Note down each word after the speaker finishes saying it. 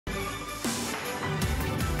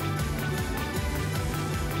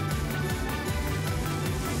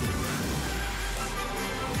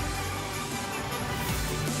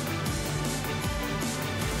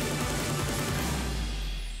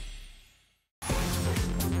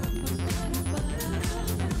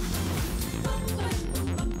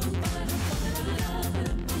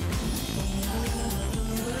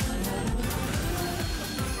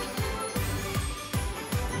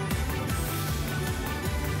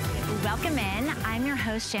Welcome in. I'm your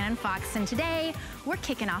host, Shannon Fox, and today we're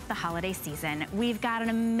kicking off the holiday season. We've got an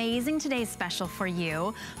amazing today's special for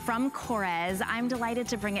you from Korres. I'm delighted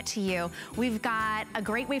to bring it to you. We've got a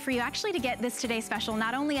great way for you actually to get this today's special,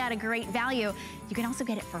 not only at a great value, you can also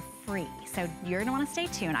get it for free. So you're gonna wanna stay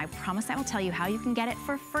tuned. I promise I will tell you how you can get it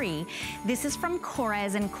for free. This is from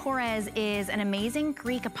Korres, and Korres is an amazing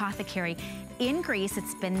Greek apothecary in Greece.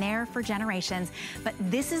 It's been there for generations, but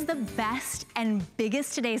this is the best and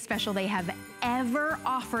biggest today's special they have ever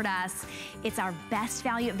offered us. It's our best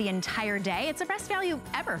value of the entire day. It's our best value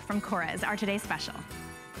ever from Korres, our today's special.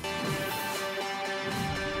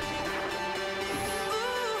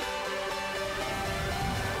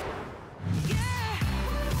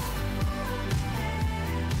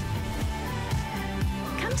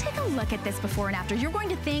 Take a look at this before and after. You're going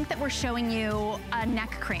to think that we're showing you a neck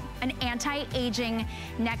cream, an anti-aging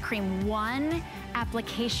neck cream, one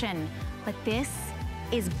application, but this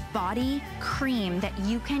is body cream that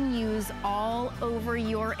you can use all over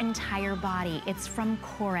your entire body. It's from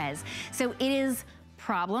Korres. So it is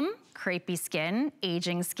problem, crepey skin,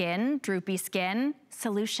 aging skin, droopy skin,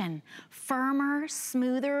 solution. Firmer,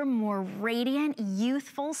 smoother, more radiant,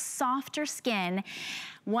 youthful, softer skin.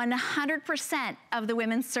 100% of the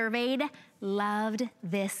women surveyed loved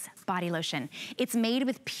this body lotion. It's made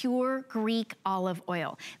with pure Greek olive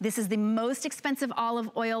oil. This is the most expensive olive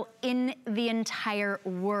oil in the entire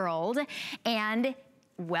world, and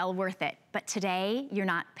well worth it. But today, you're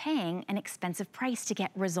not paying an expensive price to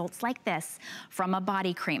get results like this from a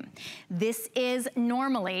body cream. This is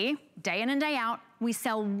normally, day in and day out, we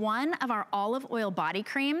sell one of our olive oil body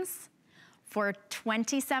creams for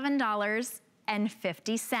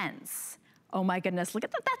 $27.50. Oh my goodness, look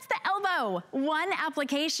at that, that's the elbow, one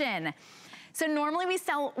application. So normally we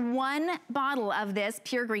sell one bottle of this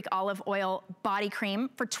pure Greek olive oil body cream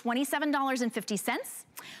for $27.50.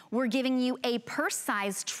 We're giving you a purse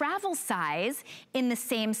size, travel size in the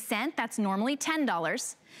same scent. That's normally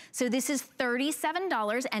 $10. So this is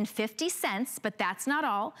 $37.50, but that's not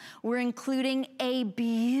all. We're including a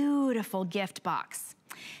beautiful gift box.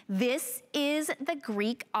 This is the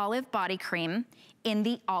Greek olive body cream in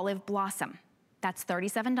the olive blossom. That's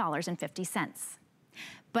 $37.50.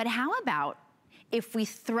 But how about if we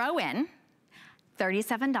throw in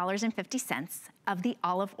 $37.50 of the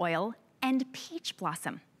olive oil and peach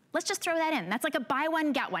blossom? Let's just throw that in. That's like a buy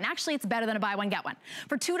one, get one. Actually, it's better than a buy one, get one.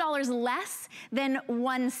 For $2 less than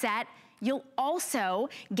one set, you'll also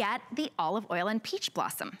get the olive oil and peach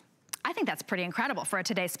blossom. I think that's pretty incredible for a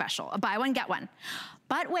today's special, a buy one, get one.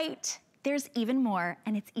 But wait, there's even more,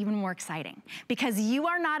 and it's even more exciting, because you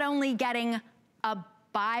are not only getting a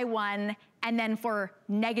buy one, and then for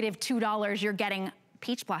 -$2, you're getting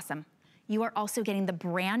peach blossom. You are also getting the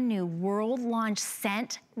brand new world launch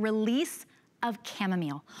scent release of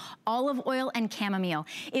chamomile, olive oil and chamomile.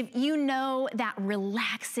 If you know that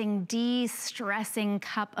relaxing, de-stressing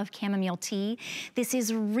cup of chamomile tea, this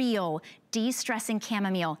is real de-stressing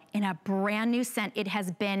chamomile in a brand new scent. It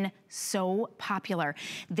has been so popular.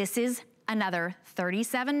 This is another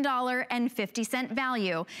 $37.50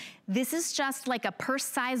 value. This is just like a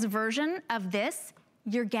purse-sized version of this.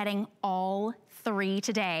 You're getting all three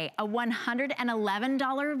today, a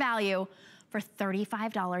 $111 value for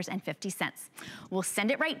 $35.50. We'll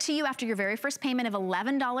send it right to you after your very first payment of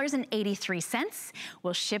 $11.83.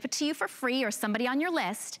 We'll ship it to you for free or somebody on your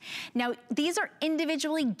list. Now, these are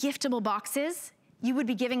individually giftable boxes. You would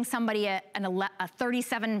be giving somebody a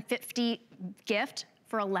 $37.50 gift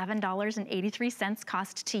for $11.83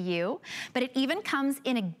 cost to you. But it even comes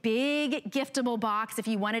in a big giftable box if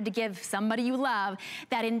you wanted to give somebody you love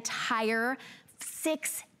that entire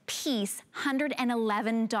 6-piece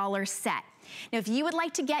 $111 set. Now, if you would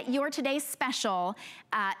like to get your today's special,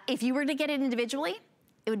 if you were to get it individually,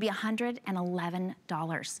 it would be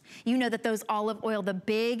 $111. You know that those olive oil, the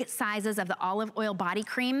big sizes of the olive oil body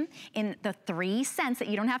cream in the 3 scents that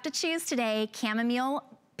you don't have to choose today, chamomile,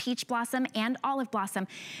 peach blossom, and olive blossom,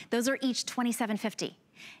 those are each $27.50.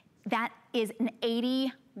 That is an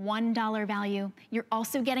 $81 value. You're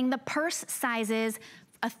also getting the purse sizes,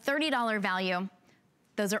 a $30 value.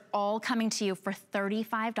 Those are all coming to you for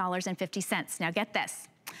 $35.50. Now get this,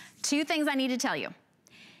 2 things I need to tell you.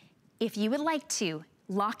 If you would like to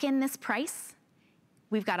lock in this price,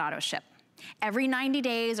 we've got auto ship. Every 90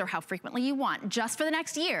 days or how frequently you want, just for the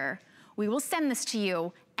next year, we will send this to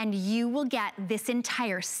you and you will get this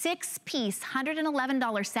entire 6-piece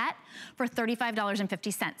 $111 set for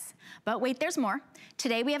 $35.50. But wait, there's more.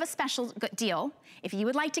 Today we have a special deal. If you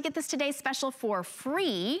would like to get this today's special for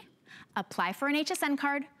free, apply for an HSN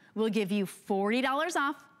card. We'll give you $40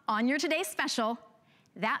 off on your today's special.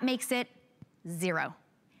 That makes it 0.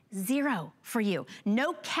 0 for you.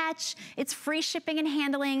 No catch, it's free shipping and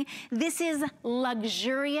handling. This is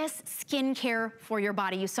luxurious skincare for your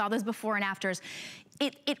body. You saw those before and afters.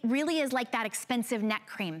 It really is like that expensive neck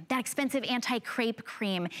cream, that expensive anti-crepe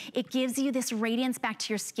cream. It gives you this radiance back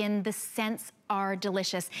to your skin. The scents are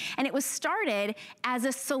delicious. And it was started as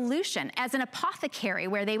a solution, as an apothecary,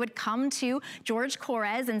 where they would come to George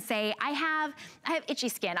Corez and say, I have itchy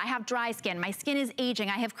skin, I have dry skin, my skin is aging,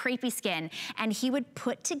 I have crepey skin. And he would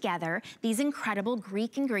put together these incredible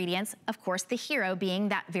Greek ingredients, of course, the hero being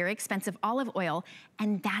that very expensive olive oil.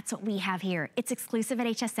 And that's what we have here. It's exclusive at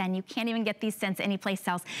HSN. You can't even get these scents anyplace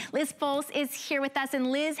else. Liz Foles is here with us,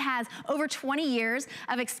 and Liz has over 20 years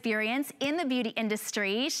of experience in the beauty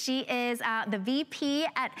industry. She is the VP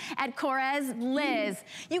at Corez. Liz,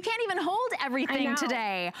 you can't even hold everything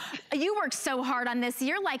today. You worked so hard on this.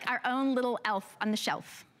 You're like our own little elf on the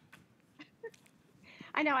shelf.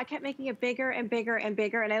 I know, I kept making it bigger and bigger and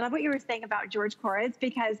bigger. And I love what you were saying about George Corez,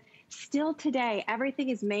 because still today, everything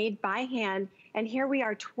is made by hand. And here we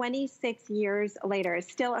are 26 years later,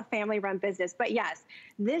 it's still a family-run business. But yes,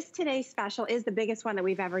 this today's special is the biggest one that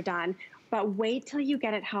we've ever done. But wait till you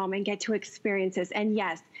get it home and get to experience this. And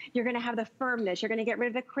yes, you're gonna have the firmness, you're gonna get rid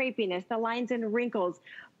of the crepiness, the lines and wrinkles.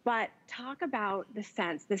 But talk about the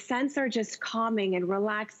scents. The scents are just calming and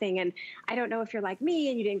relaxing. And I don't know if you're like me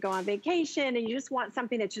and you didn't go on vacation and you just want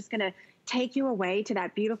something that's just gonna take you away to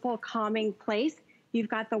that beautiful, calming place. You've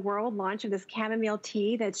got the world launch of this chamomile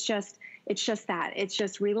tea that's just, it's just that. It's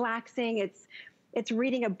just relaxing. It's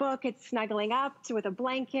reading a book, it's snuggling up with a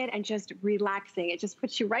blanket and just relaxing. It just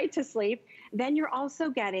puts you right to sleep. Then you're also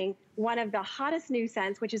getting one of the hottest new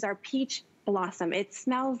scents, which is our peach blossom. It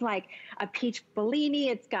smells like a peach Bellini.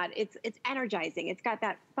 It's energizing. It's got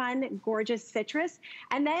that fun, gorgeous citrus.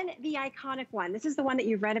 And then the iconic one. This is the one that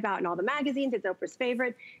you've read about in all the magazines. It's Oprah's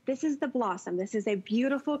favorite. This is the blossom. This is a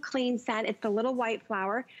beautiful, clean scent. It's the little white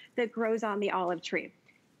flower that grows on the olive tree.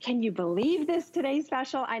 Can you believe this today's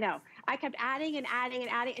special? I know. I kept adding and adding and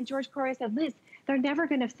adding. And George Corez said, Liz, they're never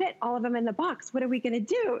going to fit all of them in the box. What are we going to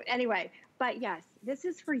do? Anyway, but yes, this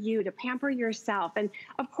is for you to pamper yourself. And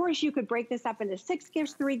of course, you could break this up into 6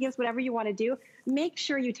 gifts, 3 gifts, whatever you want to do. Make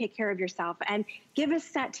sure you take care of yourself and give a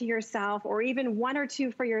set to yourself, or even 1 or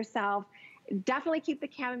 2 for yourself. Definitely keep the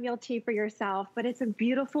chamomile tea for yourself, but it's a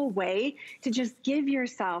beautiful way to just give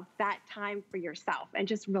yourself that time for yourself and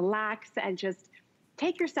just relax and just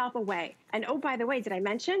take yourself away. And oh, by the way, did I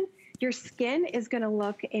mention your skin is going to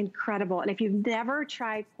look incredible? And if you've never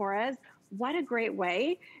tried Corez, what a great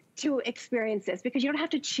way to experience this, because you don't have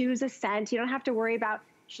to choose a scent. You don't have to worry about,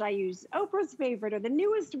 should I use Oprah's favorite or the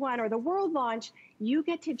newest one or the world launch? You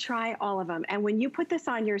get to try all of them. And when you put this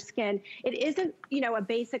on your skin, it isn't, you know, a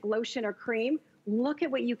basic lotion or cream. Look at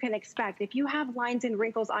what you can expect. If you have lines and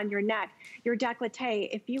wrinkles on your neck, your décolleté,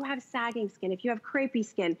 if you have sagging skin, if you have crepey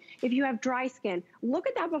skin, if you have dry skin, look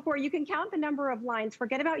at that before. You can count the number of lines.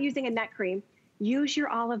 Forget about using a neck cream. Use your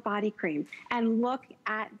olive body cream and look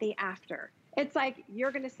at the after. It's like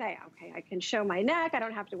you're going to say, okay, I can show my neck. I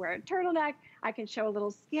don't have to wear a turtleneck. I can show a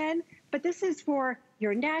little skin. But this is for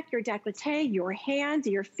your neck, your décolleté, your hands,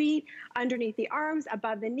 your feet, underneath the arms,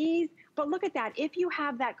 above the knees. But look at that. If you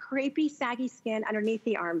have that crepey, saggy skin underneath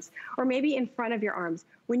the arms, or maybe in front of your arms,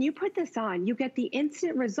 when you put this on, you get the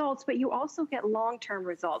instant results, but you also get long-term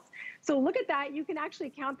results. So look at that. You can actually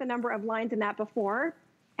count the number of lines in that before.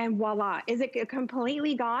 And voila, is it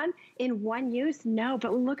completely gone in one use? No,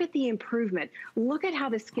 but look at the improvement. Look at how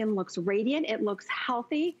the skin looks radiant. It looks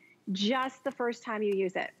healthy just the first time you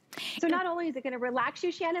use it. So not only is it going to relax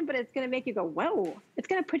you, Shannon, but it's going to make you go, whoa. It's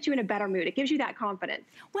going to put you in a better mood. It gives you that confidence.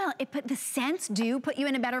 Well, the scents do put you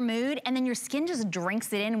in a better mood, and then your skin just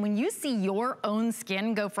drinks it in. And when you see your own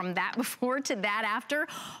skin go from that before to that after,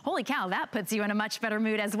 holy cow, that puts you in a much better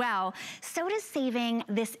mood as well. So does saving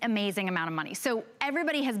this amazing amount of money. So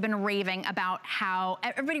everybody has been raving about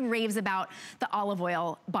everybody raves about the olive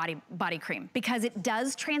oil body cream, because it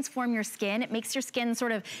does transform your skin. It makes your skin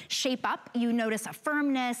sort of shape up. You notice a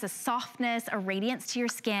firmness, a softness, a radiance to your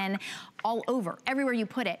skin all over, everywhere you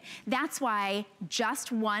put it. That's why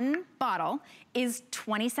just one bottle is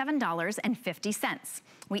 $27.50.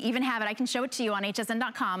 We even have it, I can show it to you on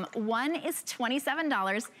hsn.com. One is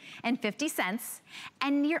 $27.50.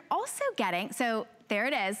 And you're also getting, so there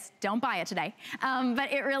it is, don't buy it today.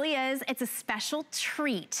 But it really is, it's a special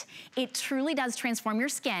treat. It truly does transform your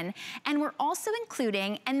skin. And we're also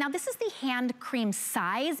including, and now this is the hand cream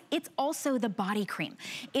size, it's also the body cream.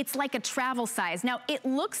 It's like a travel size. Now it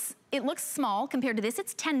looks small compared to this,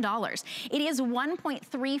 it's $10. It is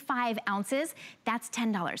 1.35 ounces, that's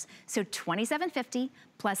 $10. So $27.50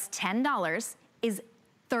 plus $10 is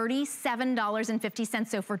 $37.50.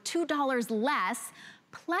 So for $2 less,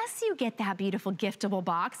 plus you get that beautiful giftable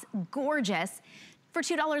box, gorgeous. For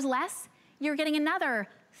 $2 less, you're getting another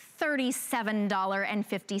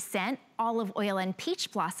 $37.50 olive oil and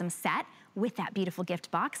peach blossom set with that beautiful gift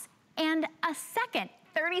box, and a second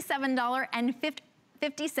 $37.50,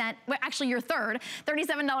 well, actually your third,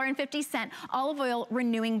 $37.50 olive oil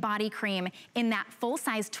renewing body cream in that full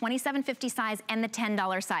size, 2750 size and the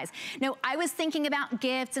 $10 size. Now, I was thinking about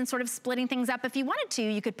gifts and sort of splitting things up. If you wanted to,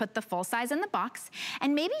 you could put the full size in the box,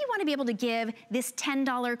 and maybe you wanna be able to give this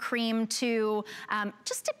 $10 cream to,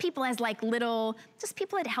 just to people as like little, just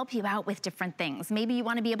people that help you out with different things. Maybe you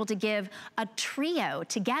wanna be able to give a trio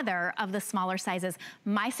together of the smaller sizes.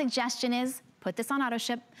 My suggestion is, put this on auto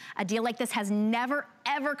ship. A deal like this has never,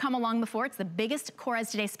 ever come along before. It's the biggest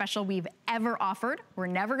Korres Today special we've ever offered. We're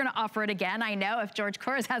never gonna offer it again, I know, if George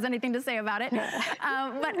Korres has anything to say about it.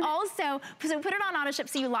 But also, so put it on auto ship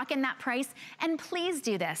so you lock in that price. And please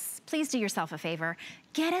do this. Please do yourself a favor.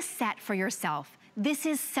 Get a set for yourself. This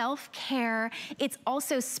is self-care. It's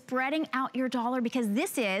also spreading out your dollar, because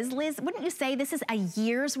this is, Liz, wouldn't you say this is a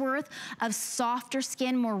year's worth of softer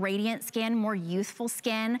skin, more radiant skin, more youthful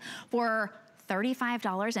skin for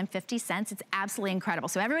 $35.50. It's absolutely incredible.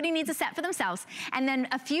 So everybody needs a set for themselves, and then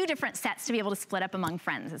a few different sets to be able to split up among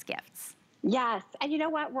friends as gifts. Yes, and you know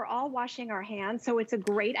what? We're all washing our hands, so it's a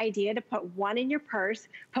great idea to put one in your purse,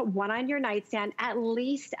 put one on your nightstand, at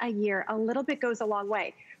least a year. A little bit goes a long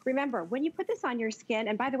way. Remember, when you put this on your skin,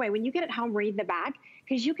 and by the way, when you get it home, read the back,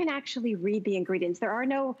 because you can actually read the ingredients. There are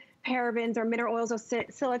no parabens or mineral oils or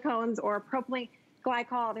silicones or propylene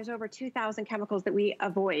glycol. There's over 2,000 chemicals that we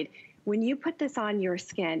avoid. When you put this on your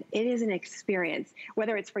skin, it is an experience,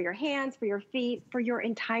 whether it's for your hands, for your feet, for your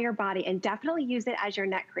entire body, and definitely use it as your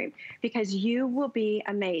neck cream, because you will be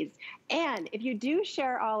amazed. And if you do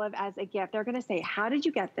share Olive as a gift, they're gonna say, how did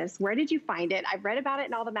you get this? Where did you find it? I've read about it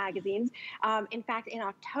in all the magazines. In fact, in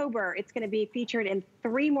October, it's gonna be featured in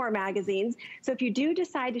 3 more magazines. So if you do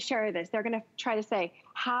decide to share this, they're gonna try to say,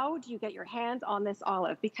 how do you get your hands on this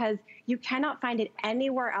olive? Because you cannot find it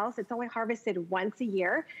anywhere else. It's only harvested once a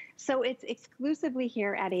year. So it's exclusively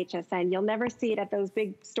here at HSN. You'll never see it at those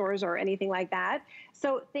big stores or anything like that.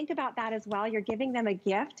 So think about that as well. You're giving them a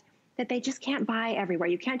gift that they just can't buy everywhere.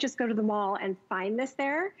 You can't just go to the mall and find this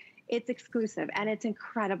there. It's exclusive and it's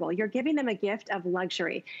incredible. You're giving them a gift of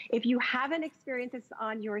luxury. If you haven't experienced this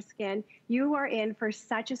on your skin, you are in for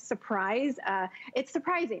such a surprise. It's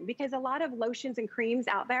surprising because a lot of lotions and creams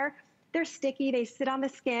out there, they're sticky, they sit on the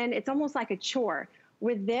skin. It's almost like a chore.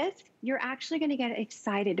 With this, you're actually gonna get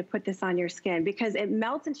excited to put this on your skin because it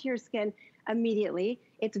melts into your skin immediately.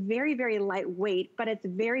 It's very, very lightweight, but it's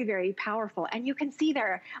very, very powerful. And you can see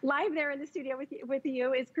there, live there in the studio with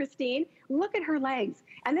you is Christine. Look at her legs.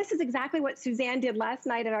 And this is exactly what Suzanne did last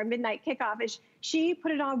night at our midnight kickoff, is she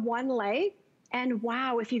put it on one leg. And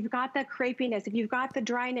wow, if you've got the crepiness, if you've got the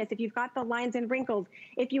dryness, if you've got the lines and wrinkles,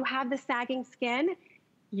 if you have the sagging skin,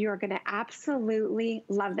 you're gonna absolutely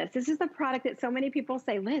love this. This is the product that so many people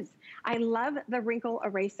say, Liz, I love the wrinkle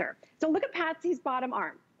eraser. So look at Patsy's bottom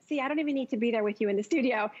arm. See, I don't even need to be there with you in the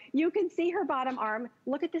studio. You can see her bottom arm.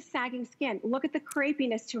 Look at the sagging skin. Look at the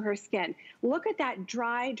crepiness to her skin. Look at that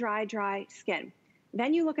dry, dry, dry skin.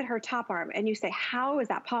 Then you look at her top arm and you say, how is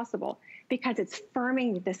that possible? Because it's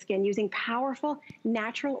firming the skin using powerful,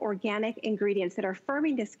 natural, organic ingredients that are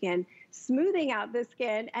firming the skin, smoothing out the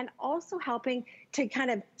skin, and also helping to kind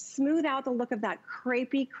of smooth out the look of that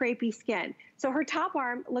crepey skin. So her top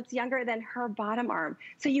arm looks younger than her bottom arm.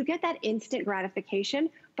 So you get that instant gratification.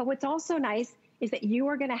 But what's also nice is that you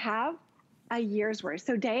are gonna have a year's worth.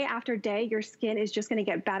 So day after day, your skin is just gonna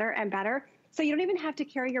get better and better. So you don't even have to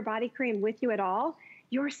carry your body cream with you at all.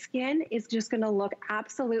 Your skin is just gonna look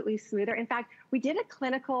absolutely smoother. In fact, we did a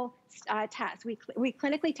clinical test. We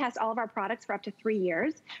clinically test all of our products for up to 3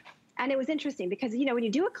 years. And it was interesting because, you know, when you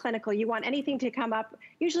do a clinical, you want anything to come up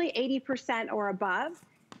usually 80% or above.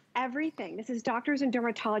 Everything. This is doctors and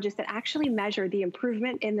dermatologists that actually measure the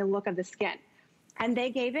improvement in the look of the skin. And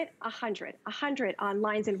they gave it 100 on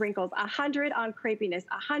lines and wrinkles, 100 on crepiness,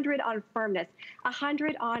 100 on firmness,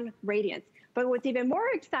 100 on radiance. But what's even more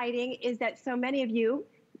exciting is that so many of you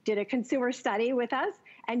did a consumer study with us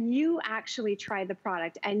and you actually tried the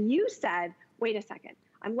product and you said, wait a second,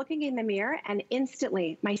 I'm looking in the mirror and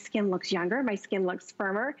instantly my skin looks younger, my skin looks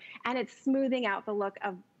firmer, and it's smoothing out the look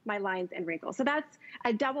of my lines and wrinkles. So that's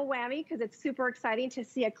a double whammy because it's super exciting to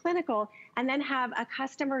see a clinical and then have a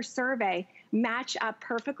customer survey match up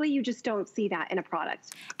perfectly. You just don't see that in a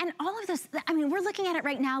product. And all of this, I mean, we're looking at it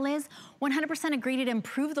right now, Liz, 100% agree to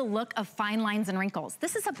improve the look of fine lines and wrinkles.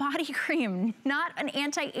 This is a body cream, not an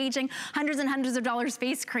anti-aging hundreds and hundreds of dollars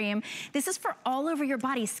face cream. This is for all over your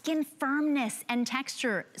body, skin firmness and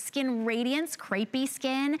texture, skin radiance, crepey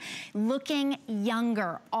skin, looking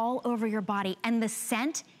younger all over your body. And the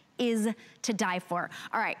scent is to die for.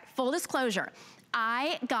 All right, full disclosure.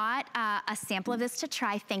 I got a sample of this to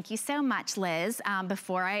try. Thank you so much, Liz.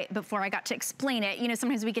 Before I got to explain it, you know,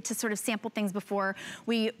 sometimes we get to sort of sample things before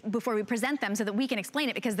we present them so that we can explain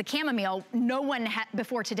it, because the chamomile, no one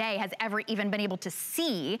before today has ever even been able to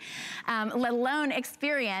see, let alone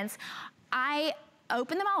experience. I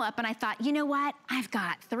opened them all up and I thought, you know what? I've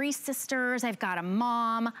got 3 sisters, I've got a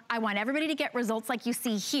mom. I want everybody to get results like you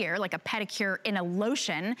see here, like a pedicure in a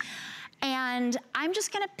lotion. And I'm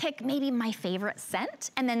just gonna pick maybe my favorite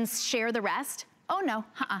scent and then share the rest. Oh no,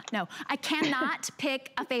 no. I cannot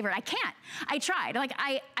pick a favorite, I can't. I tried, like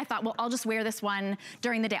I thought, well, I'll just wear this one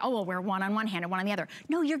during the day. Oh, we'll wear one on one hand and one on the other.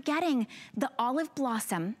 No, you're getting the Olive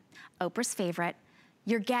Blossom, Oprah's favorite.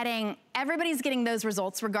 Everybody's getting those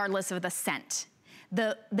results regardless of the scent.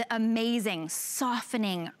 The amazing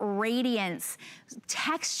softening, radiance,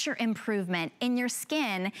 texture improvement in your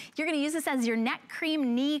skin. You're gonna use this as your neck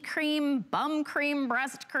cream, knee cream, bum cream,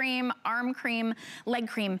 breast cream, arm cream, leg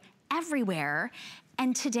cream, everywhere.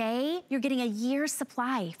 And today, you're getting a year's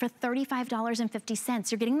supply for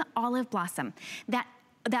 $35.50. You're getting the Olive Blossom. That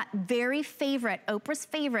very favorite, Oprah's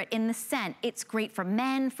favorite in the scent. It's great for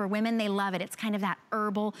men, for women, they love it. It's kind of that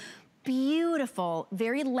herbal, beautiful,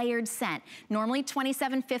 very layered scent. Normally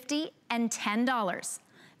 $27.50 and $10.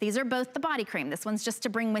 These are both the body cream. This one's just to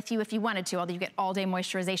bring with you if you wanted to, although you get all day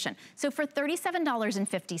moisturization. So for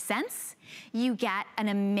 $37.50, you get an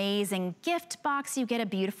amazing gift box, you get a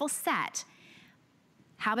beautiful set.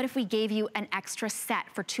 How about if we gave you an extra set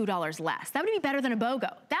for $2 less? That would be better than a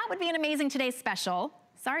BOGO. That would be an amazing today's special.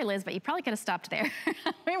 Sorry, Liz, but you probably could have stopped there.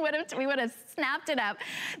 we would have snapped it up.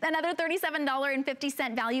 Another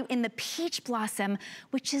 $37.50 value in the Peach Blossom,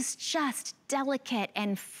 which is just delicate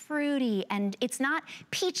and fruity, and it's not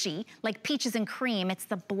peachy like peaches and cream. It's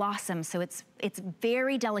the blossom, so it's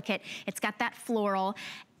very delicate. It's got that floral,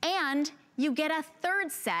 and you get a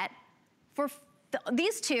third set for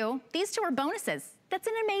these two. These two are bonuses. That's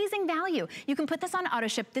an amazing value. You can put this on auto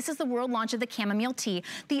ship. This is the world launch of the chamomile tea.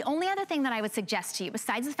 The only other thing that I would suggest to you,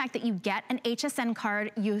 besides the fact that you get an HSN card,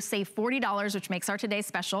 you save $40, which makes our today's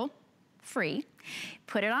special free.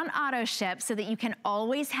 Put it on auto ship so that you can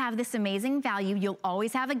always have this amazing value. You'll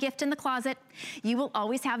always have a gift in the closet. You will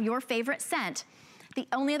always have your favorite scent. The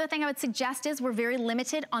only other thing I would suggest is we're very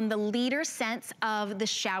limited on the liter scents of the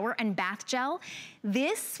shower and bath gel.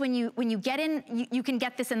 This, when you get in, you can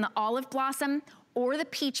get this in the Olive Blossom or the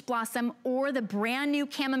Peach Blossom or the brand new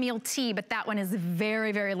chamomile tea, but that one is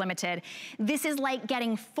very, very limited. This is like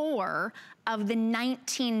getting 4 of the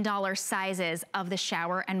 $19 sizes of the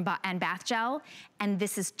shower and bath gel, and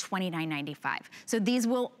this is $29.95. So these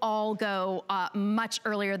will all go much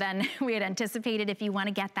earlier than we had anticipated if you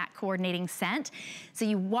wanna get that coordinating scent. So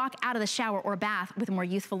you walk out of the shower or bath with more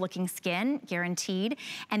youthful looking skin, guaranteed,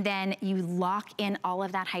 and then you lock in all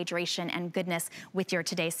of that hydration and goodness with your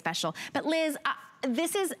today's special. But Liz,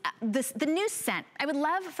 this is the new scent. I would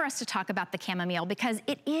love for us to talk about the chamomile because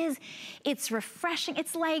it's refreshing.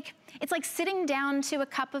 It's like sitting down to a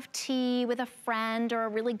cup of tea with a friend or a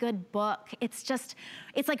really good book. It's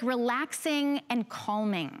like relaxing and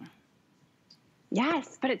calming.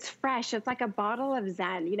 Yes, but it's fresh. It's like a bottle of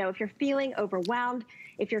Zen. You know, if you're feeling overwhelmed,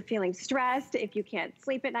 if you're feeling stressed, if you can't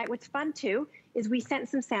sleep at night, what's fun too is we sent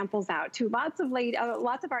some samples out to lots of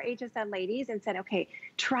our HSN ladies and said, okay,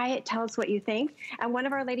 try it, tell us what you think. And one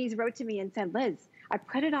of our ladies wrote to me and said, Liz, I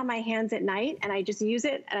put it on my hands at night and I just use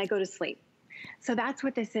it and I go to sleep. So that's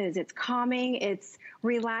what this is. It's calming, it's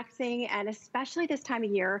relaxing, and especially this time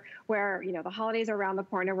of year where, you know, the holidays are around the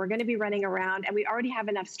corner, we're gonna be running around and we already have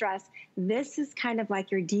enough stress. This is kind of like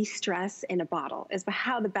your de-stress in a bottle, is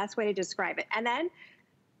how the best way to describe it. And then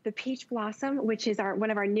the Peach Blossom, which is one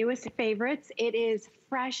of our newest favorites. It is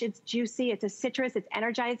fresh, it's juicy, it's a citrus, it's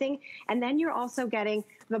energizing. And then you're also getting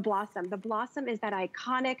the Blossom. The Blossom is that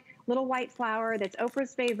iconic little white flower that's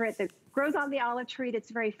Oprah's favorite, that grows on the olive tree, that's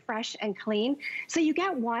very fresh and clean. So you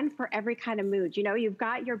get one for every kind of mood. You know, you've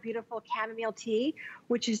got your beautiful chamomile tea,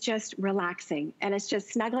 which is just relaxing, and it's just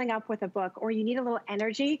snuggling up with a book, or you need a little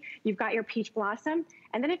energy, you've got your Peach Blossom.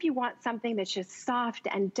 And then if you want something that's just soft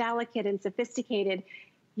and delicate and sophisticated,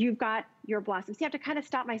 you've got your blossoms. You have to kind of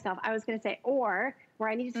stop myself. I was going to say, or, where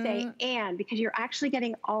I need to say and, because you're actually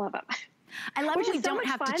getting all of them. I love Which when is we so don't much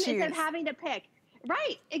have fun to choose. instead of having to pick.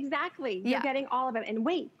 Right, exactly. Yeah. You're getting all of them. And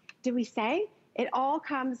wait, did we say it all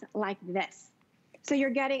comes like this? So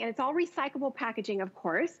you're getting, and it's all recyclable packaging, of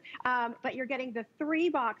course, but you're getting the 3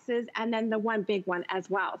 boxes and then the 1 big one as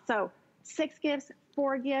well. So 6 gifts,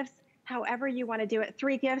 4 gifts, however you want to do it,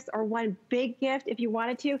 3 gifts or 1 big gift. If you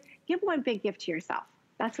wanted to, give 1 big gift to yourself.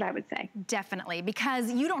 That's what I would say. Definitely,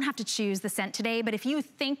 because you don't have to choose the scent today, but if you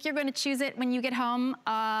think you're going to choose it when you get home,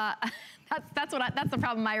 that's the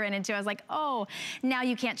problem I ran into. I was like, oh, now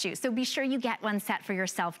you can't choose. So be sure you get one set for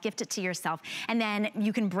yourself, gift it to yourself, and then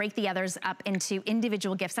you can break the others up into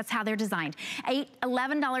individual gifts. That's how they're designed.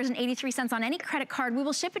 $11.83 on any credit card. We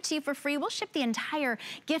will ship it to you for free. We'll ship the entire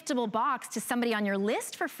giftable box to somebody on your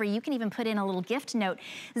list for free. You can even put in a little gift note.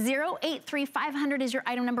 083500 is your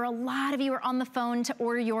item number. A lot of you are on the phone to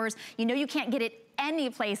order yours. You know you can't get it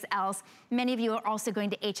anyplace else. Many of you are also going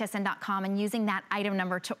to hsn.com and using that item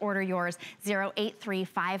number to order yours,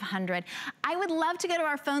 083500. I would love to go to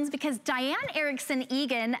our phones because Diane Erickson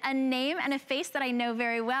Egan, a name and a face that I know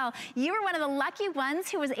very well, you were one of the lucky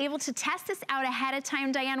ones who was able to test this out ahead of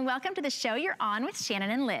time. Diane, welcome to the show. You're on with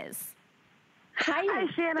Shannon and Liz. Hi,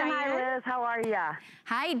 Shannon. Diane. Hi, Liz. How are ya?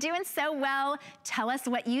 Hi, doing so well. Tell us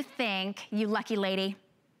what you think, you lucky lady.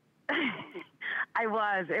 It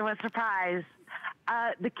was a surprise.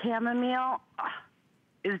 The chamomile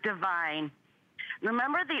is divine.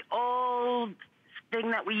 Remember the old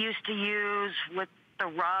thing that we used to use with the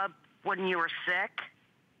rub when you were sick?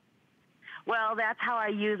 Well, that's how I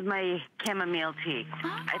use my chamomile tea.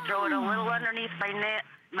 Oh. I throw it a little underneath my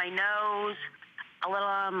nose, a little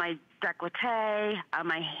on my décolleté, on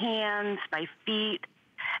my hands, my feet,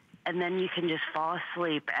 and then you can just fall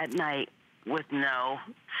asleep at night with no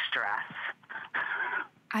stress.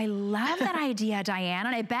 I love that idea, Diane,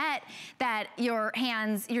 and I bet that your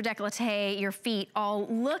hands, your décolleté, your feet all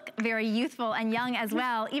look very youthful and young as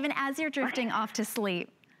well, even as you're drifting off to sleep.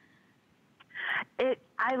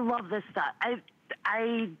 I love this stuff.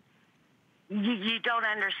 You don't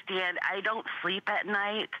understand. I don't sleep at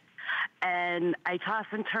night, and I toss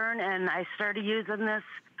and turn, and I started using this.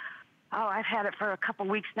 Oh, I've had it for a couple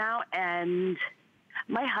weeks now, and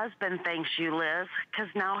my husband thanks you, Liz, because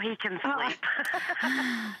now he can sleep.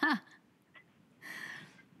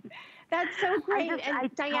 That's so great. I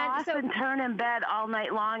toss and turn in bed all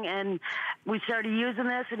night long, and we started using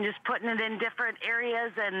this and just putting it in different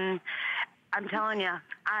areas, and I'm telling you,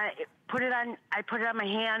 I put it on my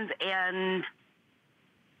hands, and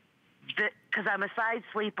because I'm a side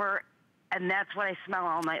sleeper, and that's what I smell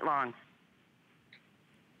all night long.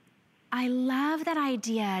 I love that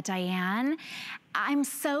idea, Diane. I'm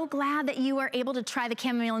so glad that you were able to try the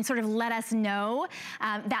chamomile and sort of let us know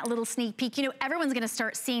that little sneak peek. You know, everyone's gonna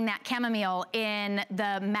start seeing that chamomile in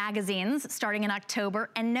the magazines starting in October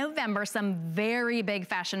and November. Some very big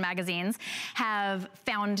fashion magazines have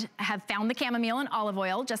found the chamomile and olive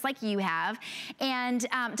oil, just like you have. And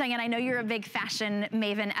Diane, I know you're a big fashion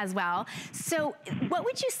maven as well. So what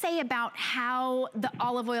would you say about how the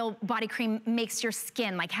olive oil body cream makes your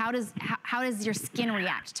skin? Like how does your skin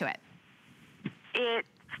react to it? It's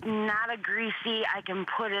not a greasy. I can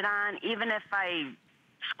put it on. Even if I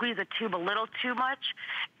squeeze a tube a little too much,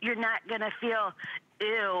 you're not going to feel,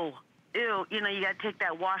 ew. You know, you got to take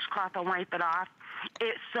that washcloth and wipe it off.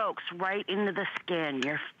 It soaks right into the skin.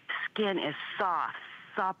 Your skin is soft,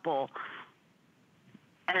 supple.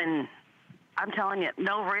 And I'm telling you,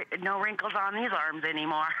 no wrinkles on these arms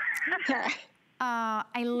anymore.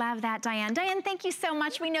 I love that, Diane. Diane, thank you so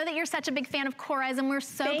much. We know that you're such a big fan of Korres, and we're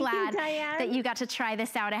so glad that you got to try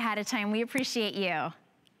this out ahead of time. We appreciate you.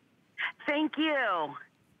 Thank you.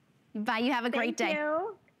 Bye. You have a great day. Thank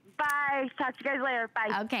you. Bye. Talk to you guys later.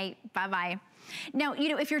 Bye. Okay. Bye-bye. Now, you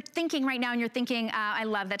know, if you're thinking right now and you're thinking, I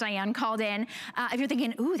love that Diane called in. If you're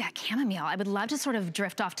thinking, ooh, that chamomile, I would love to sort of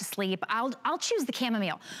drift off to sleep. I'll choose the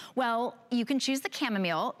chamomile. Well, you can choose the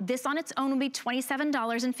chamomile. This on its own would be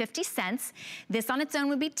 $27.50. This on its own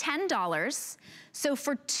would be $10. So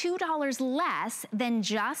for $2 less than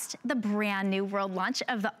just the brand new world launch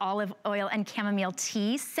of the olive oil and chamomile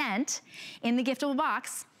tea scent in the giftable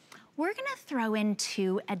box, we're gonna throw in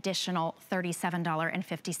 2 additional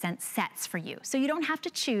 $37.50 sets for you. So you don't have to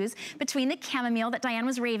choose between the chamomile that Diane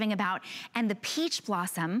was raving about and the peach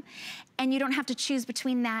blossom, and you don't have to choose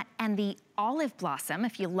between that and the olive blossom.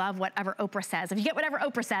 If you love whatever Oprah says, if you get whatever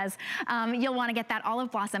Oprah says, you'll wanna get that olive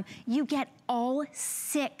blossom. You get all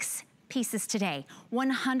 6 pieces today.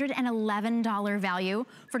 $111 value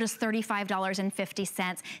for just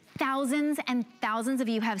 $35.50. Thousands and thousands of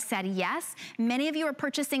you have said yes. Many of you are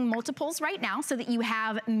purchasing multiples right now so that you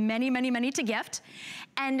have many, many, many to gift.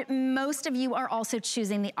 And most of you are also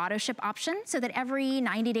choosing the auto ship option so that every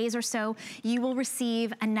 90 days or so, you will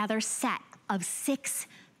receive another set of 6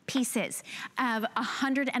 pieces of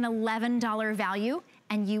 $111 value,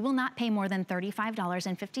 and you will not pay more than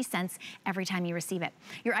 $35.50 every time you receive it.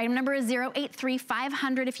 Your item number is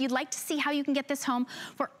 083500. If you'd like to see how you can get this home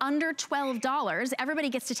for under $12, everybody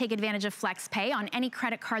gets to take advantage of Flex Pay on any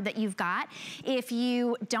credit card that you've got. If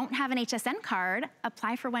you don't have an HSN card,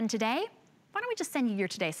 apply for one today. Why don't we just send you your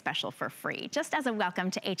Today Special for free? Just as a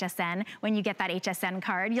welcome to HSN, when you get that HSN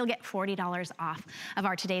card, you'll get $40 off of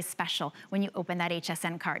our Today's Special when you open that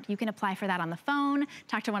HSN card. You can apply for that on the phone,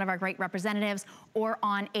 talk to one of our great representatives, or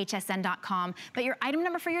on hsn.com. But your item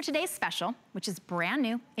number for your Today's Special, which is brand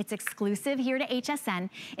new, it's exclusive here to HSN,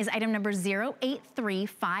 is item number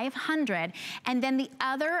 083500. And then the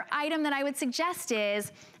other item that I would suggest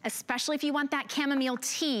is, especially if you want that chamomile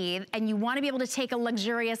tea and you want to be able to take a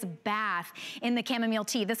luxurious bath in the chamomile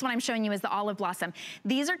tea. This one I'm showing you is the olive blossom.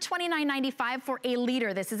 These are $29.95 for a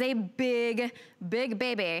liter. This is a big, big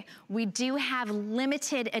baby. We do have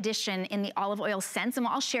limited edition in the olive oil scents, and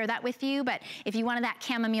I'll share that with you. But if you wanted that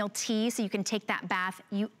chamomile tea so you can take that bath,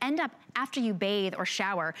 you end up, after you bathe or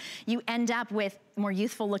shower, you end up with more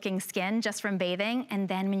youthful looking skin just from bathing. And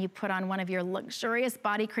then when you put on one of your luxurious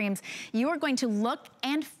body creams, you are going to look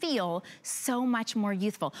and feel so much more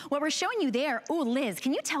youthful. What we're showing you there, ooh, Liz,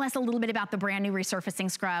 can you tell us a little bit about the brand new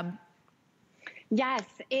resurfacing scrub? Yes,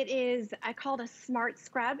 it is. I call it a smart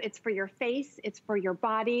scrub. It's for your face. It's for your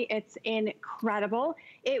body. It's incredible.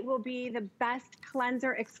 It will be the best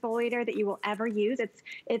cleanser exfoliator that you will ever use.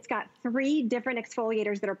 It's got 3 different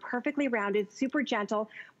exfoliators that are perfectly rounded, super gentle,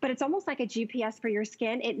 but it's almost like a GPS for your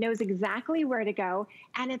skin. It knows exactly where to go,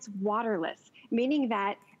 and it's waterless, meaning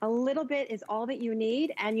that a little bit is all that you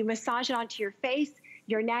need, and you massage it onto your face,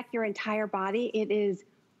 your neck, your entire body. It is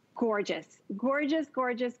gorgeous, gorgeous,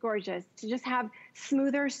 gorgeous, gorgeous to just have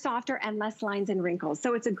smoother, softer, and less lines and wrinkles.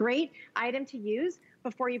 So it's a great item to use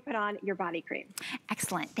before you put on your body cream.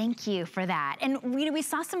 Excellent, thank you for that. And we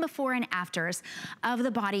saw some before and afters of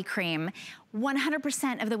the body cream.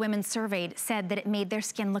 100% of the women surveyed said that it made their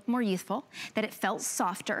skin look more youthful, that it felt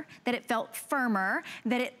softer, that it felt firmer,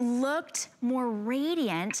 that it looked more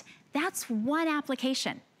radiant. That's one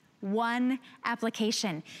application. One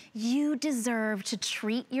application. You deserve to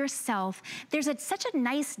treat yourself. There's such a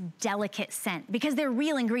nice, delicate scent because they're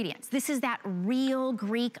real ingredients. This is that real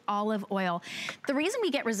Greek olive oil. The reason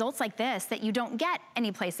we get results like this that you don't get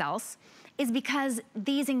anyplace else is because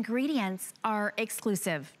these ingredients are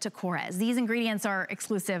exclusive to Korres. These ingredients are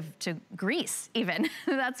exclusive to Greece, even.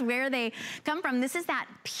 That's where they come from. This is that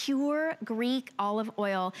pure Greek olive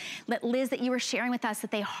oil that, Liz, that you were sharing with us, that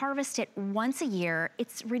they harvest it once a year.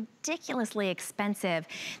 It's ridiculously expensive.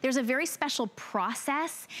 There's a very special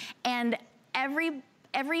process, and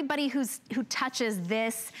everybody who touches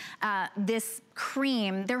this this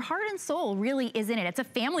cream, their heart and soul really is in it. It's a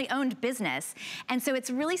family-owned business, and so it's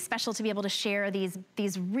really special to be able to share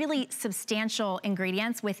these really substantial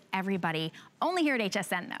ingredients with everybody. Only here at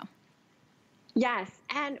HSN, though. Yes,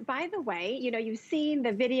 and by the way, you know, you've seen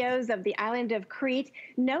the videos of the island of Crete.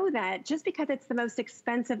 Know that just because it's the most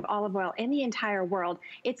expensive olive oil in the entire world,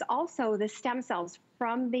 it's also the stem cells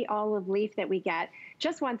from the olive leaf that we get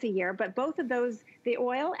just once a year. But both of those, the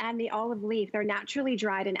oil and the olive leaf, they're naturally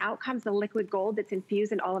dried, and out comes the liquid gold that's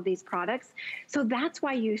infused in all of these products. So that's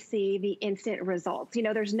why you see the instant results. You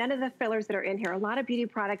know, there's none of the fillers that are in here. A lot of beauty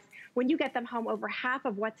products, when you get them home, over half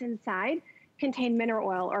of what's inside contain mineral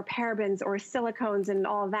oil or parabens or silicones and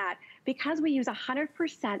all of that. Because we use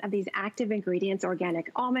 100% of these active ingredients,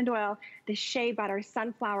 organic almond oil, the shea butter,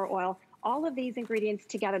 sunflower oil, all of these ingredients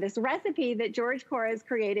together, this recipe that George Korres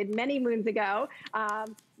created many moons ago,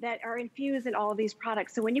 that are infused in all of these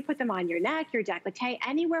products. So when you put them on your neck, your décolleté,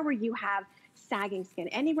 anywhere where you have sagging skin,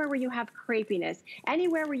 anywhere where you have crepiness,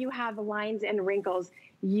 anywhere where you have lines and wrinkles,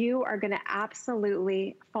 you are gonna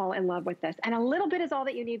absolutely fall in love with this. And a little bit is all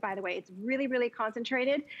that you need, by the way. It's really, really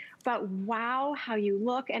concentrated, but wow, how you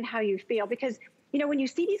look and how you feel. Because, you know, when you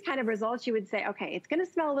see these kind of results, you would say, okay, it's gonna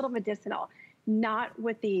smell a little medicinal. Not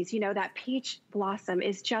with these. You know, that peach blossom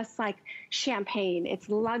is just like champagne. It's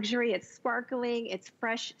luxury, it's sparkling, it's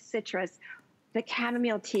fresh citrus. The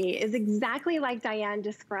chamomile tea is exactly like Diane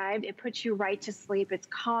described. It puts you right to sleep. It's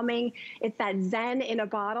calming. It's that zen in a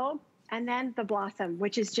bottle. and then the blossom,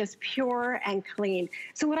 which is just pure and clean.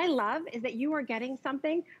 So what I love is that you are getting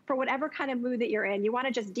something for whatever kind of mood that you're in. You want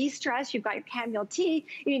to just de-stress, you've got your chamomile tea,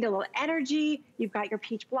 you need a little energy, you've got your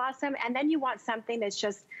peach blossom, and then you want something that's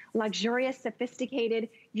just luxurious, sophisticated.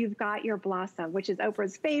 You've got your blossom, which is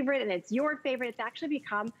Oprah's favorite, and it's your favorite. It's actually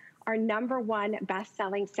become our #1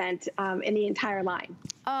 best-selling scent in the entire line.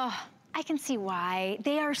 Oh, I can see why.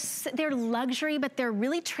 They're luxury, but they're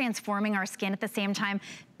really transforming our skin at the same time.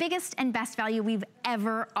 Biggest and best value we've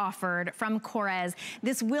ever offered from Korres.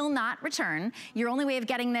 This will not return. Your only way of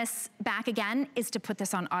getting this back again is to put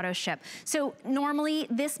this on auto ship. So normally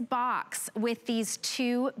this box with these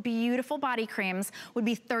 2 beautiful body creams would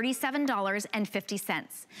be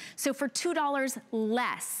 $37.50. So for $2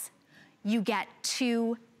 less, you get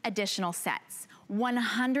 2 additional sets.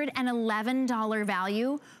 $111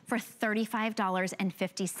 value for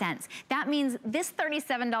 $35.50. That means this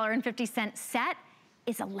 $37.50 set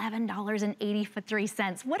is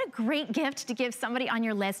 $11.83. What a great gift to give somebody on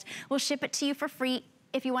your list. We'll ship it to you for free.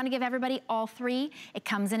 If you want to give everybody all 3, it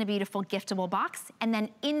comes in a beautiful giftable box. And then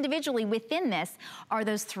individually within this are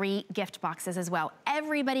those 3 gift boxes as well.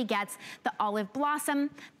 Everybody gets the olive blossom,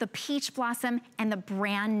 the peach blossom, and the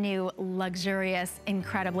brand new, luxurious,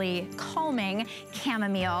 incredibly calming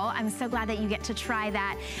chamomile. I'm so glad that you get to try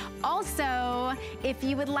that. Also, if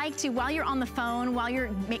you would like to, while you're on the phone, while you're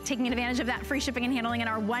taking advantage of that free shipping and handling and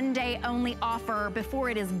our 1-day only offer before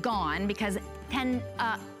it is gone, because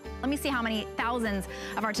let me see how many thousands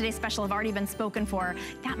of our Today's Special have already been spoken for.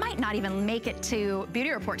 That might not even make it to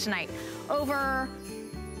Beauty Report tonight. Over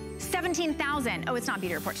 17,000. Oh, it's not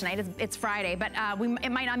Beauty Report tonight, it's Friday, but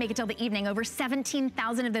it might not make it till the evening. Over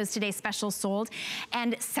 17,000 of those Today's Specials sold,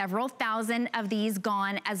 and several thousand of these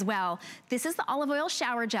gone as well. This is the olive oil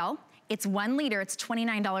shower gel. It's 1 liter, it's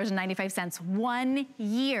 $29.95. 1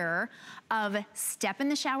 year of step in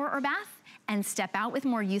the shower or bath and step out with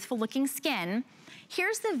more youthful looking skin.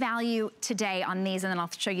 Here's the value today on these, and then I'll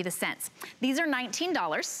show you the scents. These are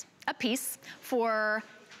 $19 a piece for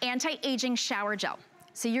anti-aging shower gel.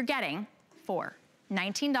 So you're getting for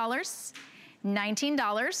 $19,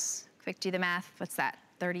 quick do the math, what's that,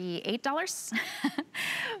 $38?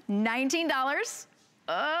 $19,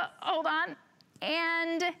 hold on,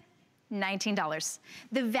 and $19.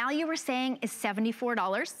 The value we're saying is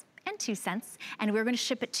 $74.02, and we're gonna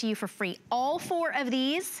ship it to you for free. All 4 of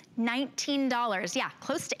these, $19, yeah,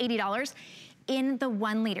 close to $80 in the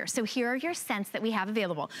 1 liter. So here are your scents that we have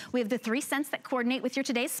available. We have the 3 scents that coordinate with your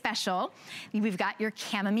Today's Special. We've got your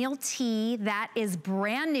chamomile tea that is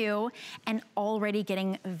brand new and already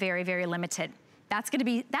getting very, very limited. That's gonna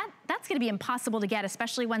be impossible to get,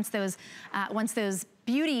 especially once those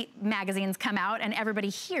beauty magazines come out and everybody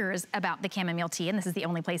hears about the chamomile tea, and this is the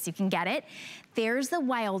only place you can get it. There's the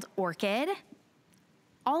wild orchid.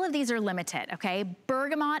 All of these are limited, okay?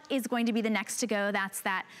 Bergamot is going to be the next to go. That's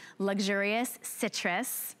that luxurious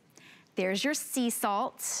citrus. There's your sea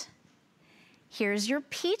salt. Here's your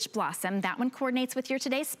peach blossom. That one coordinates with your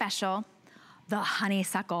Today's Special. The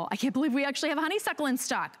honeysuckle. I can't believe we actually have honeysuckle in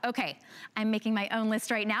stock. Okay, I'm making my own list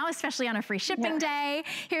right now, especially on a free shipping day.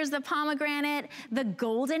 Here's the pomegranate, the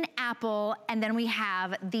golden apple, and then we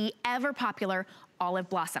have the ever popular olive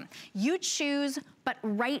blossom. You choose, but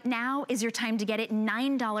right now is your time to get it,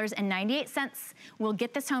 $9.98. We'll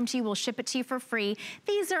get this home to you, we'll ship it to you for free.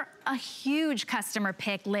 These are a huge customer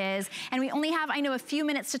pick, Liz, and we only have, I know, a few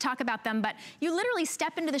minutes to talk about them, but you literally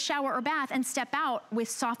step into the shower or bath and step out with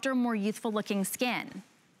softer, more youthful looking skin.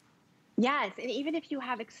 Yes, and even if you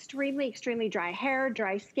have extremely, extremely dry hair,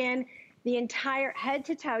 dry skin, the entire head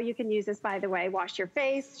to toe, you can use this, by the way. Wash your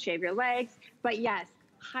face, shave your legs, but yes,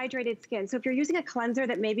 hydrated skin. So if you're using a cleanser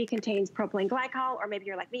that maybe contains propylene glycol, or maybe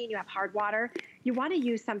you're like me and you have hard water, you want to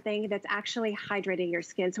use something that's actually hydrating your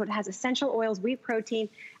skin. So it has essential oils, wheat protein,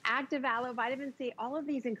 active aloe, vitamin C, all of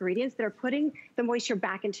these ingredients that are putting the moisture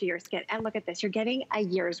back into your skin. And look at this, you're getting a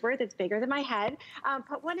year's worth. It's bigger than my head.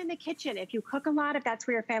 Put one in the kitchen. If you cook a lot, if that's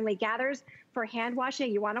where your family gathers for hand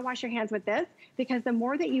washing, you want to wash your hands with this, because the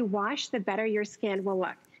more that you wash, the better your skin will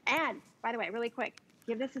look. And by the way, really quick,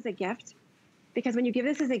 give this as a gift. Because when you give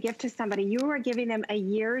this as a gift to somebody, you are giving them a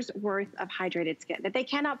year's worth of hydrated skin that they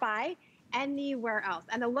cannot buy anywhere else.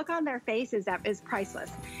 And the look on their face is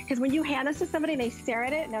priceless. Because when you hand this to somebody and they stare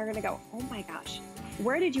at it, and they're gonna go, oh my gosh,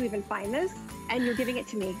 where did you even find this? And you're giving it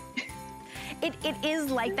to me. It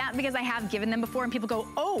is like that, because I have given them before and people go,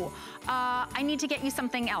 oh, I need to get you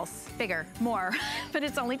something else, bigger, more. But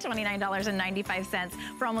it's only $29.95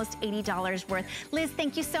 for almost $80 worth. Liz,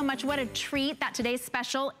 thank you so much. What a treat. That Today's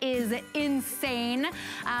Special is insane.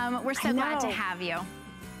 We're so glad to have you.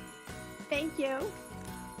 Thank you.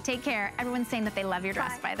 Take care. Everyone's saying that they love your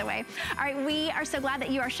dress, by the way. All right, we are so glad that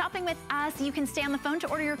you are shopping with us. You can stay on the phone to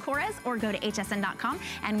order your Korres or go to hsn.com,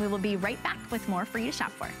 and we will be right back with more for you to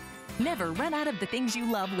shop for. Never run out of the things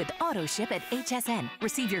you love with Auto Ship at HSN.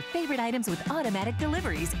 Receive your favorite items with automatic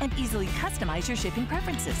deliveries and easily customize your shipping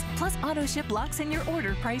preferences. Plus, Auto Ship locks in your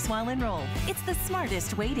order price while enrolled. It's the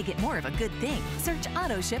smartest way to get more of a good thing. Search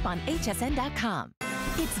Auto Ship on hsn.com.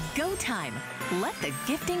 It's go time. Let the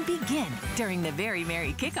gifting begin during the Very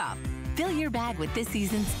Merry Kickoff. Fill your bag with this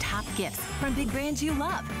season's top gifts from big brands you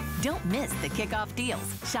love. Don't miss the Kickoff deals.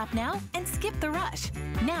 Shop now and skip the rush.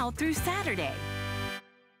 Now through Saturday.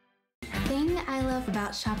 Thing I love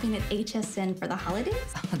about shopping at HSN for the holidays?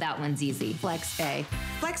 Oh, that one's easy. FlexPay.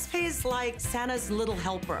 FlexPay is like Santa's little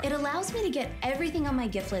helper. It allows me to get everything on my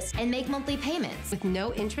gift list And make monthly payments with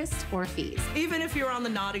no interest or fees. Even if you're on the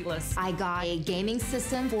naughty list. I got a gaming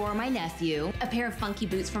system for my nephew, a pair of funky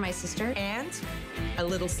boots for my sister, And a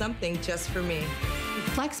little something just for me.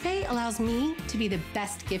 FlexPay allows me to be the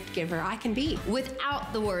best gift giver I can be.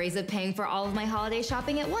 without the worries of paying for all of my holiday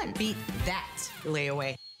shopping at once. Beat that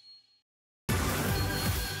layaway.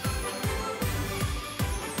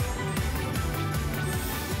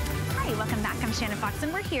 Welcome back. I'm Shannon Fox,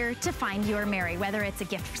 and we're here to find your Merry, whether it's a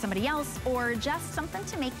gift for somebody else or just something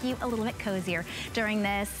to make you a little bit cozier during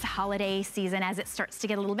this holiday season. As it starts to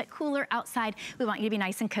get a little bit cooler outside, we want you to be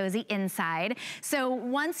nice and cozy inside. So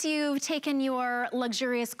once you've taken your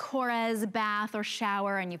luxurious Korres bath or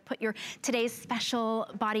shower and you put your today's special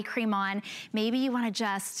body cream on, maybe you want to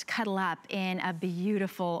just cuddle up in a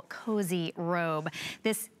beautiful cozy robe.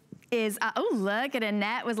 This is, oh, look at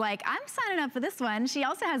Annette was like, I'm signing up for this one. She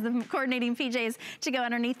also has the coordinating PJs to go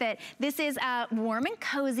underneath it. This is a warm and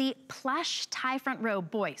cozy plush tie front robe.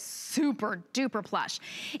 Boy, super duper plush.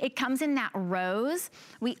 It comes in that rose.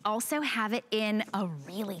 We also have it in a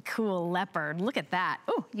really cool leopard. Look at that.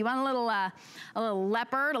 Oh, you want a little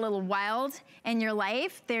leopard, a little wild in your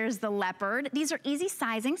life? There's the leopard. These are easy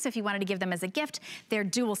sizing, so if you wanted to give them as a gift, they're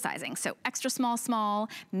dual sizing. So extra small, small,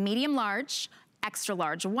 medium, large, extra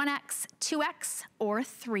large, 1X, 2X, or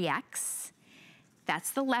 3X. That's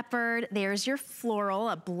the leopard. There's your floral,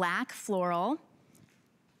 a black floral.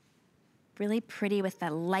 Really pretty with the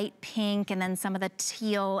light pink and then some of the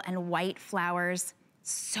teal and white flowers.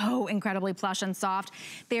 So incredibly plush and soft.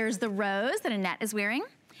 There's the rose that Annette is wearing.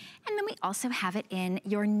 And then we also have it in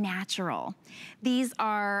your natural. These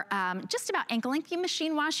are just about ankle length. You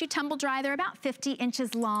machine wash, you tumble dry. They're about 50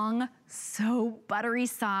 inches long, so buttery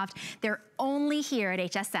soft. They're only here at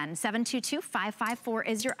HSN. 722-554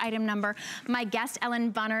 is your item number. My guest,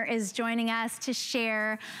 Ellen Bunner, is joining us to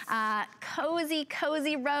share cozy,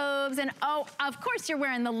 cozy robes. And oh, of course you're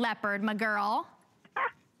wearing the leopard, my girl.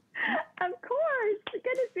 Of course. Good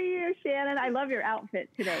to see you, Shannon. I love your outfit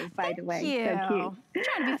today, by the way. Thank you. So cute. I'm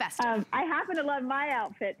trying to be festive. I happen to love my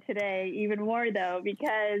outfit today even more, though,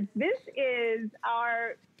 because this is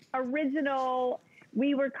our original.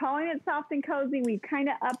 We were calling it soft and cozy. We kind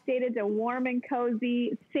of updated to warm and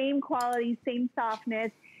cozy, same quality, same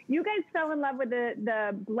softness. You guys fell in love with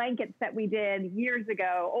the blankets that we did years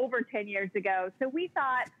ago, over 10 years ago. So we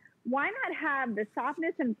thought, why not have the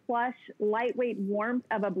softness and plush, lightweight warmth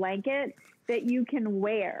of a blanket that you can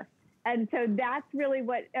wear? And so that's really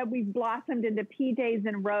what we've blossomed into PJs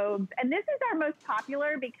and robes. And this is our most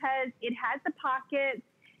popular because it has the pockets.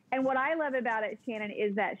 And what I love about it, Shannon,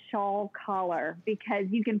 is that shawl collar, because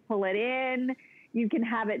you can pull it in, you can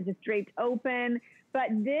have it just draped open. But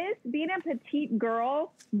this, being a petite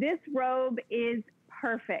girl, this robe is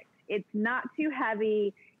perfect. It's not too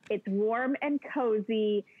heavy. It's warm and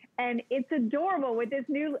cozy. And it's adorable with this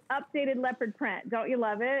new updated leopard print. Don't you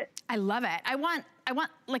love it? I love it. I want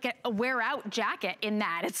like a wear out jacket in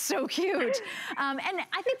that. It's so cute. And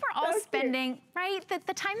I think we're all spending, right?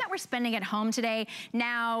 The time that we're spending at home today,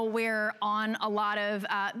 now we're on a lot of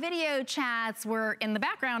video chats. We're in the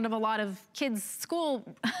background of a lot of kids' school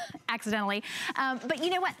accidentally. But you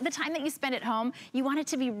know what? The time that you spend at home, you want it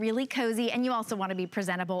to be really cozy, and you also want to be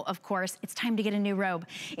presentable, of course. It's time to get a new robe.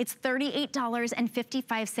 It's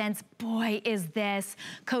 $38.55. Boy, is this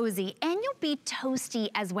cozy. And you'll be toasty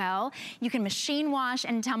as well. You can machine wash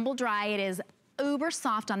and tumble dry. It is uber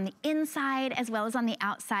soft on the inside as well as on the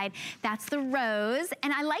outside. That's the rose.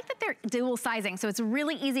 And I like that they're dual sizing, so it's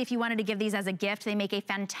really easy if you wanted to give these as a gift. They make a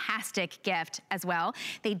fantastic gift as well.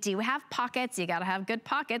 They do have pockets. You gotta have good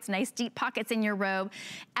pockets, nice deep pockets in your robe.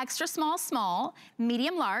 Extra small, small,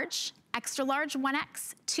 medium large, extra large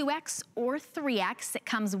 1X, 2X, or 3X. It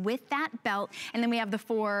comes with that belt. And then we have the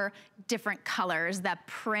 4 different colors. The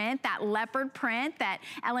print, that leopard print that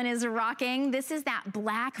Ellen is rocking. This is that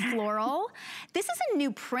black floral. This is a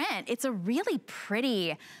new print. It's a really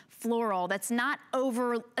pretty floral that's not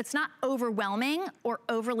overwhelming or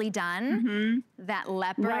overly done. That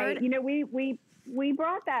leopard. Right, you know, we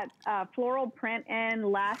brought that floral print in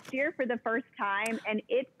last year for the first time, and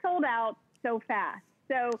it sold out so fast.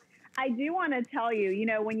 So I do want to tell you, you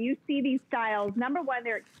know, when you see these styles, number one,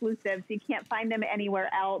 they're exclusive, so you can't find them anywhere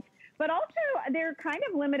else. But also, they're kind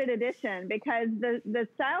of limited edition because the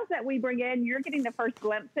styles that we bring in, you're getting the first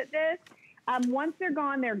glimpse at this. Once they're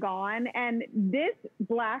gone, they're gone. And this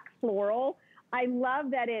black floral, I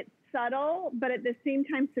love that it's subtle, but at the same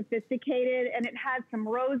time sophisticated, and it has some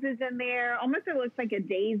roses in there. Almost it looks like a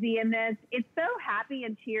daisy in this. It's so happy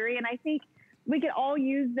and cheery, and I think we could all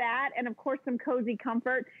use that, and of course some cozy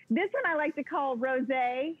comfort. This one I like to call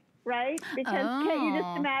rosé, right? Because can't you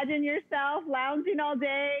just imagine yourself lounging all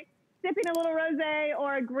day, sipping a little rosé,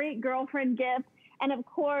 or a great girlfriend gift? And of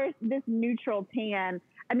course, this neutral tan.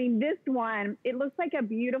 I mean, this one, it looks like a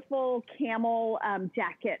beautiful camel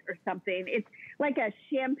jacket or something. It's like a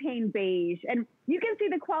champagne beige. And you can see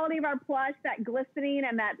the quality of our plush, that glistening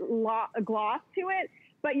and that gloss to it.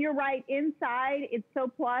 But you're right, inside, it's so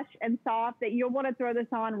plush and soft that you'll want to throw this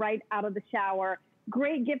on right out of the shower.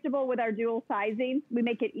 Great giftable with our dual sizing. We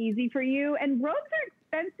make it easy for you. And robes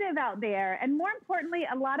are expensive out there. And more importantly,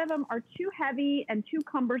 a lot of them are too heavy and too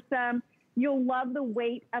cumbersome. You'll love the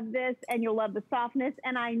weight of this, and you'll love the softness.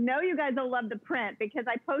 And I know you guys will love the print because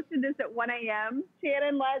I posted this at 1 a.m.,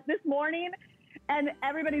 Shannon, this morning, and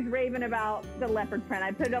everybody's raving about the leopard print.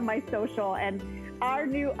 I put it on my social, and our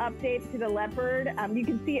new update to the leopard, you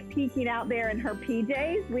can see it peeking out there in her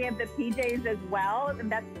PJs. We have the PJs as well, and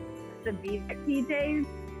that's the V-neck PJs.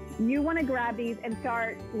 You want to grab these and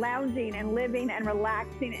start lounging and living and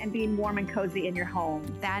relaxing and being warm and cozy in your home.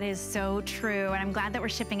 That is so true, and I'm glad that we're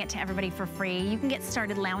shipping it to everybody for free. You can get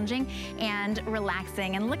started lounging and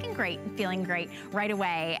relaxing and looking great and feeling great right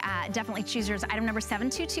away. Definitely choose yours. Item number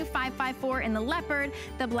 722554 in the leopard,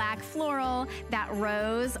 the black floral, that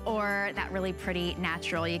rose, or that really pretty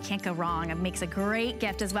natural. You can't go wrong. It makes a great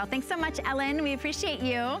gift as well. Thanks so much, Ellen. We appreciate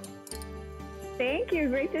you. Thank you.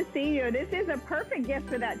 Great to see you. This is a perfect gift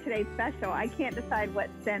for that today's special. I can't decide what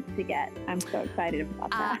scent to get. I'm so excited about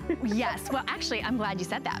that. Yes. Well, actually, I'm glad you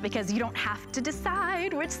said that because you don't have to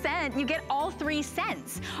decide which scent. You get all 3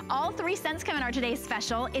 scents. All 3 scents come in our today's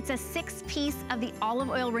special. It's a 6-piece of the olive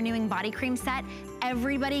oil renewing body cream set.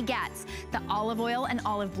 Everybody gets the olive oil and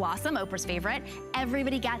olive blossom, Oprah's favorite.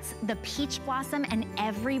 Everybody gets the peach blossom, and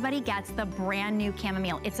everybody gets the brand new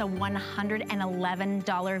chamomile. It's a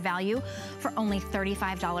 $111 value for only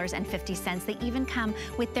 $35.50. They even come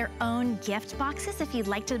with their own gift boxes. If you'd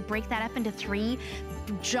like to break that up into 3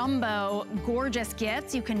 jumbo gorgeous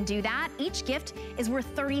gifts, you can do that. Each gift is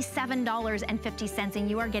worth $37.50, and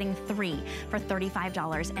you are getting 3 for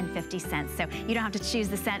 $35.50. So you don't have to choose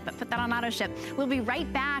the scent, but put that on auto ship. We'll be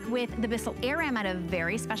right back with the Bissell AirM at a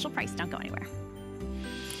very special price. Don't go anywhere.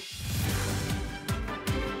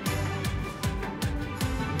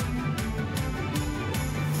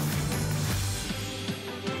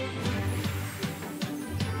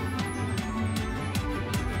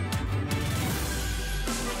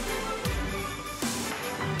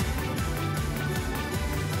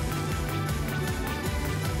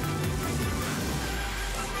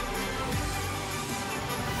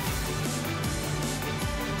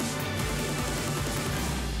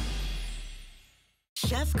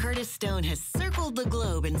 Chef Curtis Stone has circled the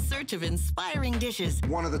globe in search of inspiring dishes.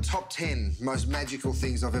 One of the top 10 most magical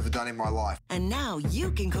things I've ever done in my life. And now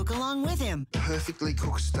you can cook along with him. Perfectly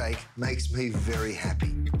cooked steak makes me very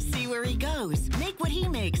happy. See where he goes, make what he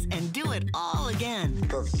makes, and do it all again.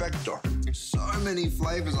 Perfecto. So many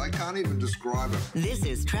flavors, I can't even describe it. This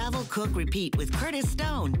is Travel, Cook, Repeat with Curtis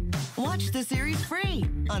Stone. Watch the series free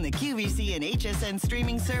on the QVC and HSN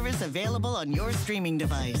streaming service available on your streaming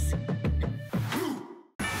device.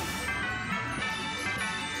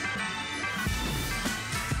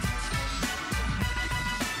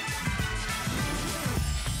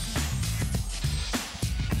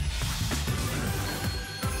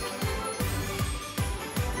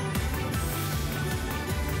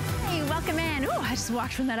 I just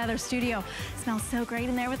walked from that other studio. Smells so great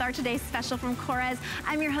in there with our today's special from Korres.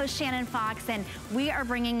 I'm your host, Shannon Fox, and we are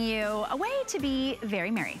bringing you a way to be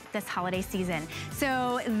very merry this holiday season.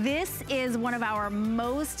 So this is one of our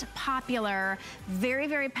most popular, very,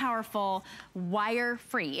 very powerful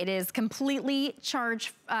wire-free. It is completely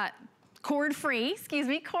cord-free, excuse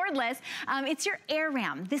me, cordless. It's your air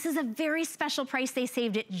ram. This is a very special price. They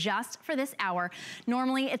saved it just for this hour.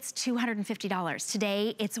 Normally it's $250.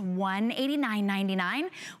 Today it's $189.99.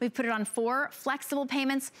 We've put it on 4 flexible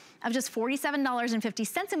payments of just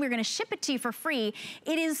 $47.50, and we're gonna ship it to you for free.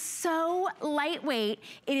 It is so lightweight.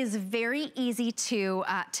 It is very easy to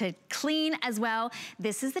clean as well.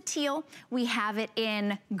 This is the teal. We have it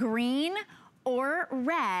in green or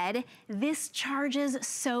red. This charges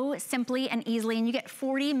so simply and easily, and you get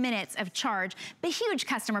 40 minutes of charge. The huge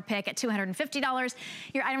customer pick at $250.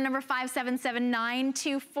 Your item number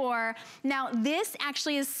 577924. Now, this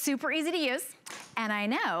actually is super easy to use, and I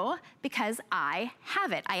know because I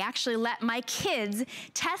have it. I actually let my kids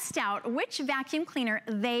test out which vacuum cleaner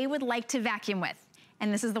they would like to vacuum with.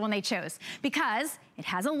 And this is the one they chose because it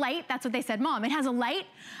has a light. That's what they said, Mom, it has a light.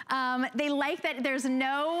 They like that there's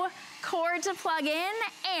no cord to plug in,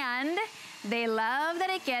 and they love that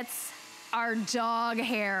it gets our dog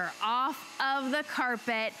hair off of the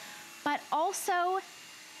carpet, but also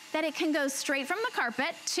that it can go straight from the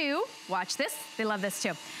carpet to, watch this, they love this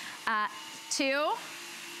too, to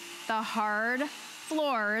the hard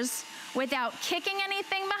floors without kicking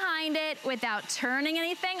anything behind it, without turning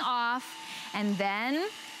anything off. And then,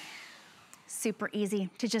 super easy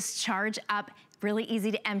to just charge up, really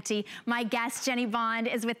easy to empty. My guest, Jenny Bond,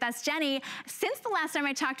 is with us. Jenny, since the last time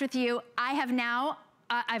I talked with you, I've now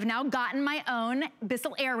gotten my own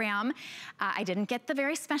Bissell Air Ram. I didn't get the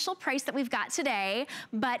very special price that we've got today,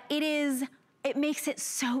 but it makes it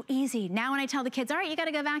so easy. Now when I tell the kids, all right, you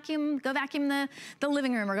gotta go vacuum the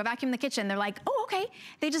living room or go vacuum the kitchen, they're like, oh, okay.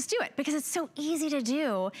 They just do it because it's so easy to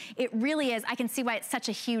do. It really is. I can see why it's such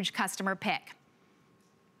a huge customer pick.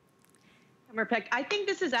 I think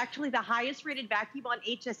this is actually the highest rated vacuum on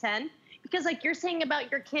HSN because like you're saying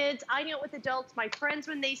about your kids, I know with adults, my friends,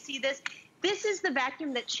 when they see this, this is the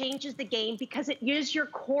vacuum that changes the game because it is your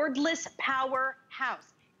cordless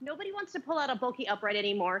powerhouse. Nobody wants to pull out a bulky upright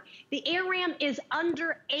anymore. The Air Ram is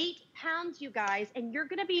under 8 pounds, you guys, and you're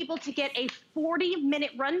gonna be able to get a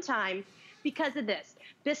 40-minute runtime because of this.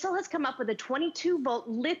 Bissell has come up with a 22-volt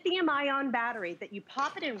lithium-ion battery that you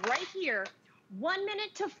pop it in right here, 1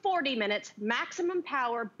 minute to 40 minutes, maximum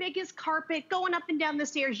power, biggest carpet, going up and down the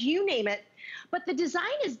stairs, you name it. But the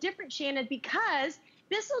design is different, Shannon, because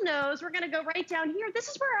Bissell knows we're gonna go right down here. This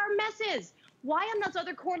is where our mess is. Why on those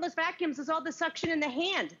other cordless vacuums is all the suction in the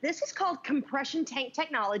hand? This is called compression tank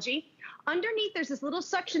technology. Underneath, there's this little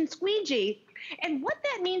suction squeegee. And what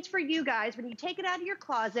that means for you guys, when you take it out of your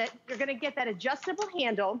closet, you're gonna get that adjustable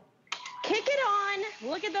handle, kick it on,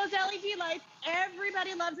 look at those LED lights.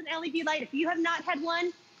 Everybody loves an LED light. If you have not had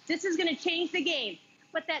one, this is gonna change the game.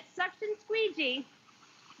 But that suction squeegee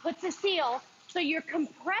puts a seal, so you're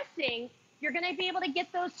compressing. You're gonna be able to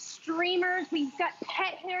get those streamers. We've got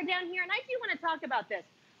pet hair down here, and I do wanna talk about this.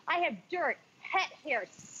 I have dirt, pet hair,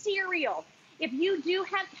 cereal. If you do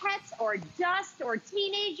have pets or dust or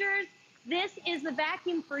teenagers, this is the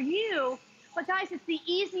vacuum for you. But guys, it's the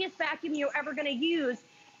easiest vacuum you're ever gonna use.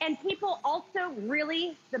 And people also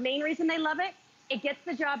really, the main reason they love it, it gets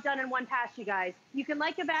the job done in one pass, you guys. You can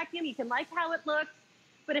like a vacuum, you can like how it looks,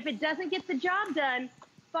 but if it doesn't get the job done,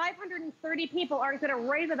 530 people aren't gonna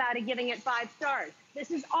rave about it, giving it 5 stars.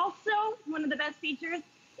 This is also one of the best features.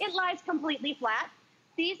 It lies completely flat.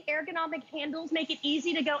 These ergonomic handles make it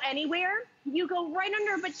easy to go anywhere. You go right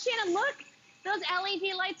under, but Shannon, look, those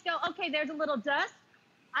LED lights go, okay, there's a little dust.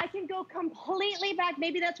 I can go completely back.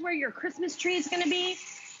 Maybe that's where your Christmas tree is gonna be.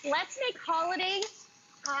 Let's make holiday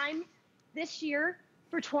time this year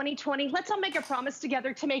for 2020. Let's all make a promise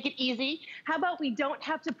together to make it easy. How about we don't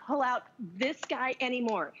have to pull out this guy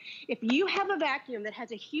anymore? If you have a vacuum that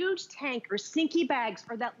has a huge tank or stinky bags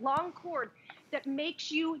or that long cord that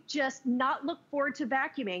makes you just not look forward to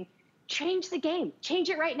vacuuming, change the game. Change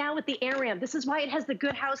it right now with the Air Ram. This is why it has the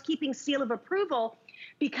Good Housekeeping seal of approval,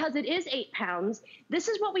 because it is 8 pounds. This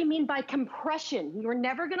is what we mean by compression. You're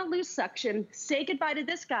never gonna lose suction. Say goodbye to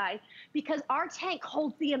this guy because our tank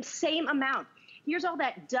holds the same amount. Here's all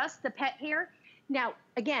that dust, the pet hair. Now,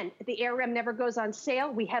 again, the Air Ram never goes on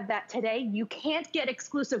sale. We have that today. You can't get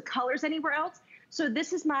exclusive colors anywhere else. So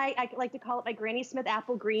this is I like to call it my Granny Smith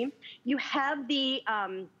apple green. You have the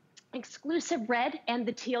exclusive red and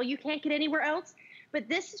the teal you can't get anywhere else. But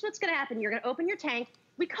this is what's gonna happen. You're gonna open your tank.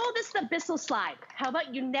 We call this the Bissell slide. How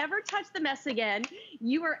about you never touch the mess again?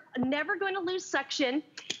 You are never going to lose suction.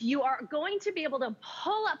 You are going to be able to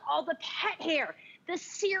pull up all the pet hair, the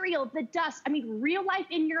cereal, the dust. I mean, real life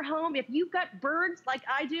in your home. If you've got birds like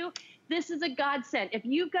I do, this is a godsend. If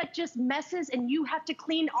you've got just messes and you have to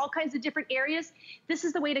clean all kinds of different areas, this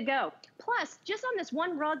is the way to go. Plus, just on this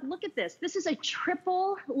one rug, look at this. This is a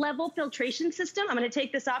triple level filtration system. I'm gonna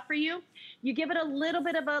take this off for you. You give it a little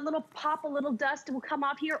bit of a little pop, a little dust will come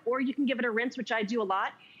off here, or you can give it a rinse, which I do a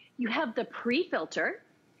lot. You have the pre-filter.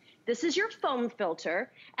 This is your foam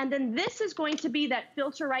filter, and then this is going to be that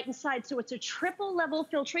filter right inside. So it's a triple level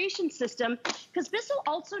filtration system, because Bissell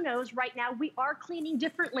also knows right now we are cleaning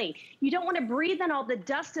differently. You don't want to breathe in all the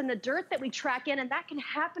dust and the dirt that we track in, and that can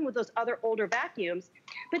happen with those other older vacuums.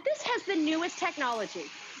 But this has the newest technology.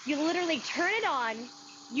 You literally turn it on.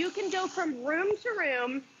 You can go from room to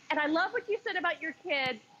room, and I love what you said about your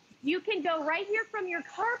kids. You can go right here from your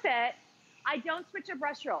carpet. I don't switch a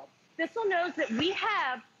brush roll. Bissell knows that we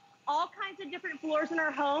have all kinds of different floors in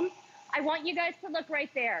our home. I want you guys to look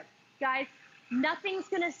right there. Guys, nothing's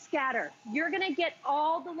gonna scatter. You're gonna get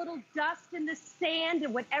all the little dust and the sand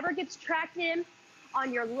and whatever gets tracked in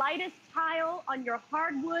on your lightest tile, on your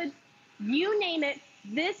hardwood, you name it.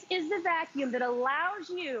 This is the vacuum that allows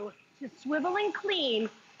you to swivel and clean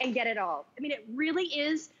and get it all. I mean, it really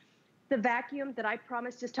is the vacuum that I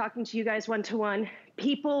promised, just talking to you guys one-to-one.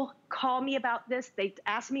 People call me about this. They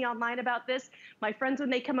ask me online about this. My friends, when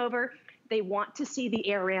they come over, they want to see the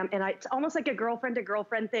air ram, and it's almost like a girlfriend to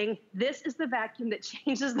girlfriend thing. This is the vacuum that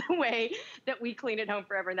changes the way that we clean at home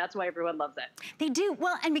forever, and that's why everyone loves it. They do,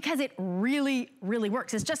 well, and because it really, really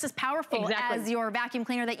works. It's just as powerful as your vacuum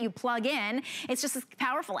cleaner that you plug in. It's just as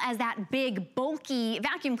powerful as that big, bulky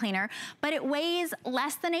vacuum cleaner, but it weighs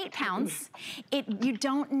less than 8 pounds. You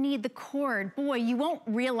don't need the cord. Boy, you won't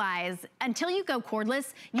realize, until you go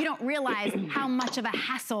cordless, you don't realize how much of a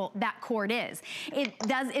hassle that cord is.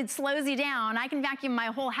 It slows you down. I can vacuum my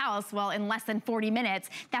whole house, well, in less than 40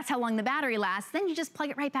 minutes. That's how long the battery lasts. Then you just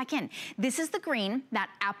plug it right back in. This is the green,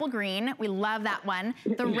 that apple green. We love that one.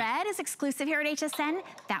 The red is exclusive here at HSN.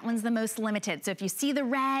 That one's the most limited. So if you see the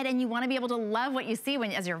red and you want to be able to love what you see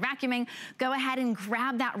as you're vacuuming, go ahead and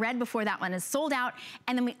grab that red before that one is sold out.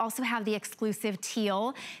 And then we also have the exclusive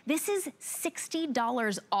teal. This is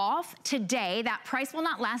 $60 off today. That price will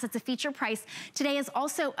not last. It's a feature price. Today is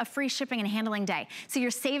also a free shipping and handling day. So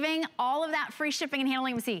you're saving all of that free shipping and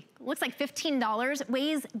handling. We see, looks like $15,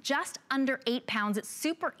 weighs just under 8 pounds. It's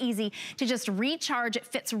super easy to just recharge. It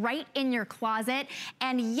fits right in your closet,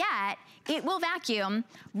 and yet it will vacuum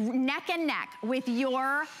neck and neck with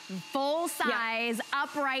your full-size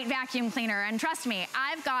upright vacuum cleaner. And trust me,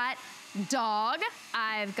 I've got dog.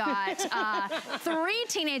 I've got 3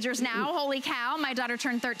 teenagers now. Holy cow, my daughter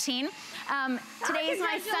turned 13. Today's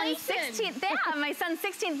my son's 16th. Yeah, my son's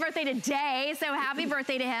 16th birthday today, so happy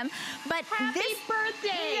birthday to him. But happy birthday!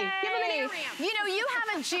 Yay. Give him an air ram. You know, you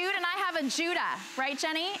have a Jude and I have a Judah, right,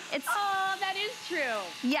 Jenny? Oh, that is true.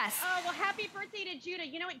 Yes. Oh, well, happy birthday to Judah.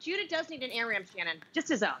 You know what? Judah does need an air ram, Shannon. Just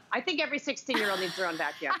his own. I think every 16-year-old needs their own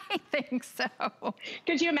vacuum. I think so.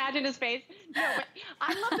 Could you imagine his face? No, but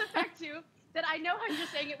I love the fact, too, that I know how you're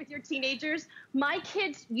saying it with your teenagers. My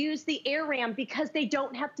kids use the air ram because they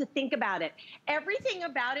don't have to think about it. Everything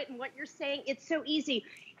about it and what you're saying, it's so easy.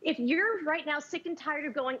 If you're right now sick and tired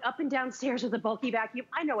of going up and down stairs with a bulky vacuum,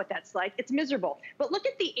 I know what that's like. It's miserable. But look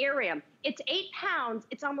at the air ram. It's 8 pounds.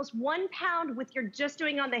 It's almost 1 pound with you're just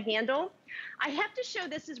doing on the handle. I have to show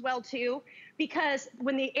this as well, too, because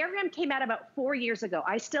when the air ram came out about 4 years ago,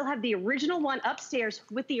 I still have the original one upstairs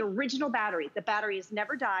with the original battery. The battery has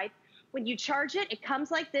never died. When you charge it, it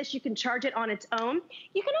comes like this. You can charge it on its own.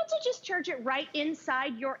 You can also just charge it right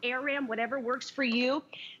inside your air ram, whatever works for you.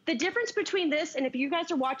 The difference between this, and if you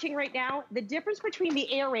guys are watching right now, the difference between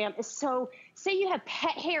the air ram is, so say you have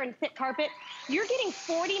pet hair and thick carpet, you're getting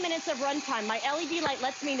 40 minutes of runtime. My LED light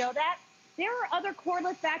lets me know that. There are other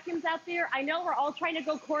cordless vacuums out there. I know we're all trying to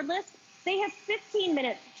go cordless. They have 15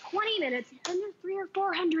 minutes, 20 minutes, and they're $300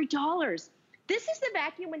 or $400. This is the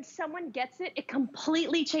vacuum, when someone gets it, it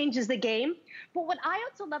completely changes the game. But what I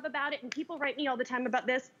also love about it, and people write me all the time about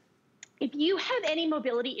this, if you have any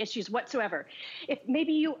mobility issues whatsoever, if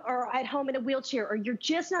maybe you are at home in a wheelchair, or you're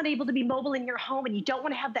just not able to be mobile in your home and you don't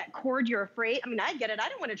want to have that cord, you're afraid. I mean, I get it. I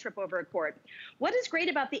don't want to trip over a cord. What is great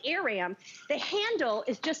about the air ram, the handle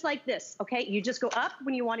is just like this, okay? You just go up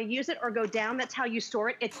when you want to use it, or go down. That's how you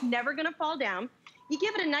store it. It's never going to fall down. You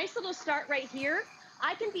give it a nice little start right here.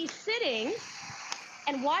 I can be sitting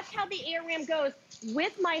and watch how the air ram goes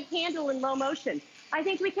with my handle in low motion. I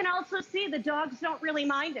think we can also see the dogs don't really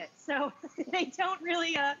mind it. So they don't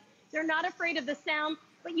really, they're not afraid of the sound,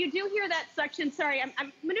 but you do hear that suction. Sorry,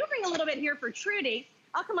 I'm maneuvering a little bit here for Trudy.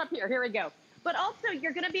 I'll come up here, here we go. But also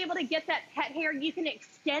you're gonna be able to get that pet hair. You can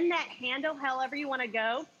extend that handle however you wanna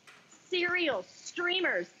go. Cereals,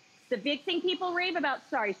 streamers, The big thing people rave about,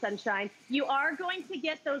 sorry, sunshine, you are going to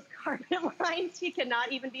get those carpet lines. You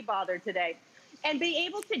cannot even be bothered today. And be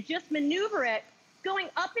able to just maneuver it, going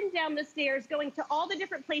up and down the stairs, going to all the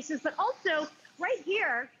different places, but also right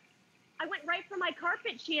here, I went right for my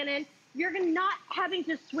carpet, Shannon. You're not having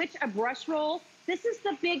to switch a brush roll. This is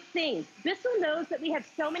the big thing. Bissell knows that we have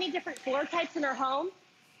so many different floor types in our home.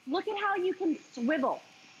 Look at how you can swivel,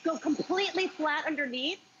 go completely flat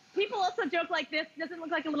underneath. People also joke like this, doesn't it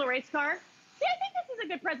look like a little race car? See, I think this is a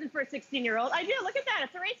good present for a 16-year-old. I do, look at that,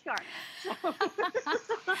 it's a race car.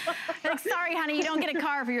 Like, sorry, honey, you don't get a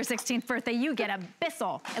car for your 16th birthday, you get a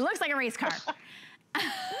Bissell. It looks like a race car.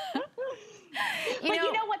 You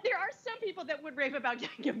know what? There are some people that would rave about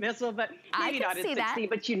getting a Bissell, but maybe not at 16,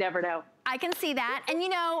 but you never know. I can see that. And you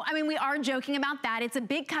know, I mean, we are joking about that. It's a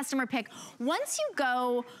big customer pick. Once you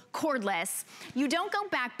go cordless, you don't go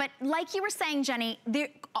back. But like you were saying, Jenny,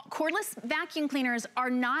 cordless vacuum cleaners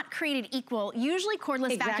are not created equal. Usually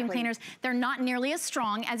cordless vacuum cleaners, they're not nearly as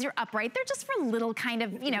strong as your upright. They're just for little kind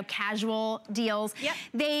of, you know, casual deals. Yep.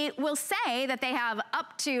 They will say that they have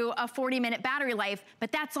up to a 40-minute battery life,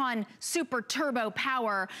 but that's on super turbo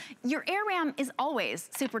power. Your air ram is always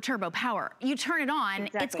super turbo power. You turn it on,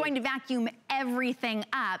 it's going to vacuum everything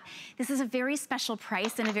up. This is a very special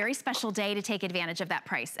price and a very special day to take advantage of that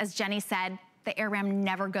price. As Jenny said, the air ram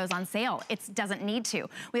never goes on sale. It doesn't need to.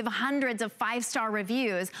 We have hundreds of 5-star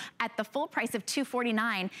reviews at the full price of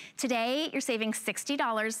 $249. Today, you're saving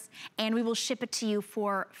 $60 and we will ship it to you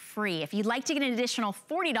for free. If you'd like to get an additional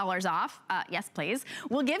 $40 off, yes please,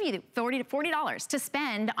 we'll give you $40 to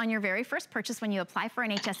spend on your very first purchase when you apply for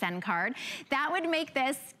an HSN card. That would make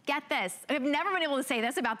this, get this, I've never been able to say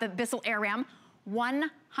this about the Bissell Air Ram,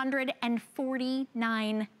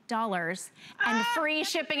 $149 and free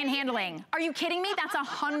shipping and handling. Are you kidding me? That's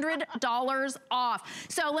 $100 off.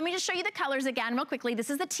 So let me just show you the colors again real quickly. This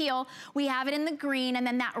is the teal. We have it in the green, and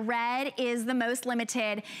then that red is the most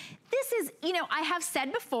limited. This is, you know, I have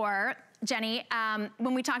said before, Jenny,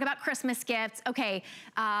 when we talk about Christmas gifts, okay,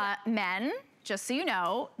 men, just so you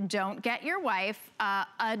know, don't get your wife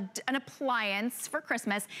an appliance for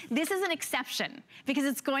Christmas. This is an exception because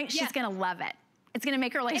it's going, she's gonna love it. It's gonna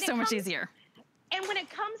make her life so much easier. And when it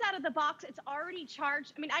comes out of the box, it's already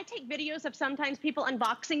charged. I mean, I take videos of sometimes people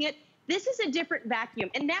unboxing it. This is a different vacuum.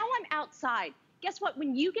 And now I'm outside. Guess what?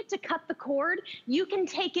 When you get to cut the cord, you can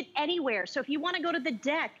take it anywhere. So if you want to go to the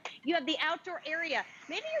deck, you have the outdoor area.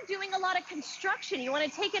 Maybe you're doing a lot of construction. You want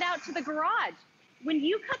to take it out to the garage. When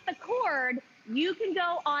you cut the cord, you can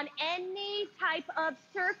go on any type of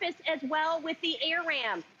surface as well with the air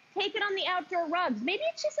ram. Take it on the outdoor rugs. Maybe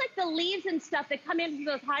it's just like the leaves and stuff that come into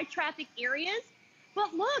those high traffic areas.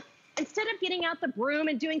 But look, instead of getting out the broom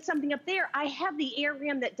and doing something up there, I have the air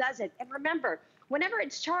ram that does it. And remember, whenever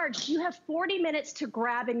it's charged, you have 40 minutes to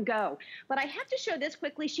grab and go. But I have to show this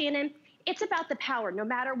quickly, Shannon. It's about the power, no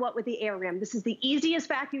matter what with the air ram. This is the easiest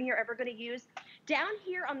vacuum you're ever gonna use. Down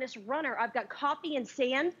here on this runner, I've got coffee and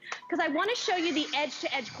sand, because I wanna show you the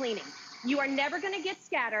edge-to-edge cleaning. You are never gonna get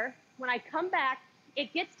scatter. When I come back,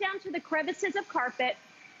 it gets down to the crevices of carpet.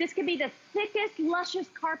 This could be the thickest, luscious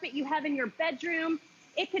carpet you have in your bedroom.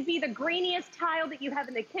 It could be the greeniest tile that you have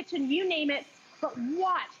in the kitchen, you name it. But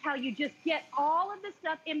watch how you just get all of the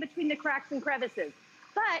stuff in between the cracks and crevices.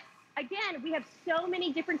 But again, we have so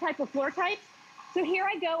many different types of floor types. So here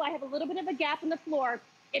I go, I have a little bit of a gap in the floor.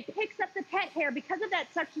 It picks up the pet hair. Because of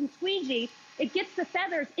that suction squeegee, it gets the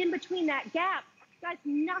feathers in between that gap. Guys,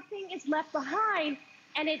 nothing is left behind,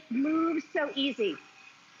 and it moves so easy.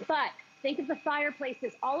 But think of the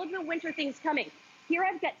fireplaces, all of the winter things coming. Here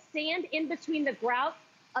I've got sand in between the grout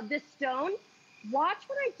of this stone. Watch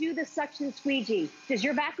when I do the suction squeegee. Does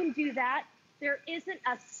your vacuum do that? There isn't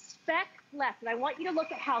a speck left. And I want you to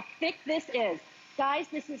look at how thick this is. Guys,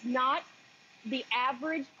 this is not the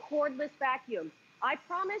average cordless vacuum. I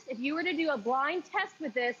promise if you were to do a blind test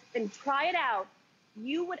with this and try it out,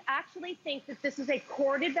 you would actually think that this is a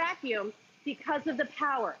corded vacuum because of the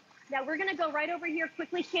power. Now we're gonna go right over here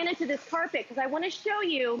quickly, Shannon, to this carpet, because I wanna show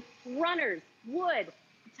you runners, wood,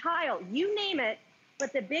 tile, you name it.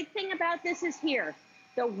 But the big thing about this is here.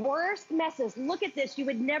 The worst messes, look at this. You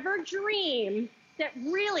would never dream that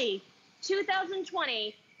really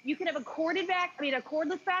 2020, you could have a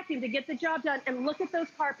cordless vacuum to get the job done. And look at those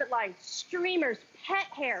carpet lines, streamers, pet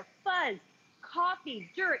hair, fuzz, coffee,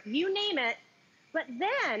 dirt, you name it. But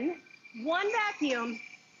then one vacuum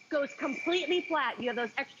goes completely flat. You have those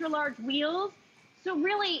extra large wheels. So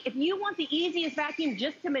really, if you want the easiest vacuum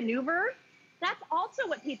just to maneuver, that's also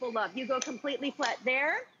what people love. You go completely flat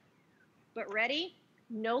there, but ready?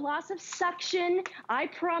 No loss of suction. I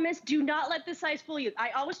promise, do not let this size fool you. I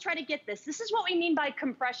always try to get this. This is what we mean by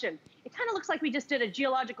compression. It kind of looks like we just did a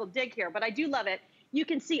geological dig here, but I do love it. You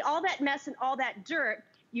can see all that mess and all that dirt.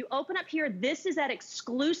 You open up here, this is that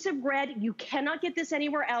exclusive red. You cannot get this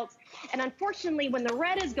anywhere else. And unfortunately, when the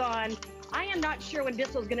red is gone, I am not sure when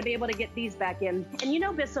Bissell's gonna be able to get these back in. And you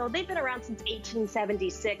know Bissell, they've been around since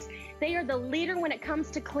 1876. They are the leader when it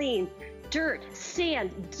comes to clean. Dirt,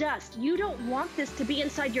 sand, dust. You don't want this to be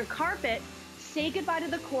inside your carpet. Say goodbye to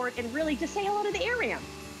the cord and really just say hello to the Arium.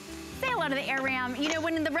 Say hello to the Arium. You know,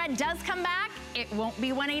 when the red does come back, it won't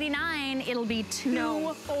be $189, it'll be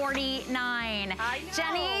 $249. I know.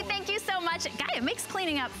 Jenny, thank you so much. God, it makes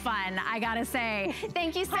cleaning up fun, I gotta say.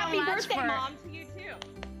 Thank you so Happy much. Happy birthday, Mom, to you too.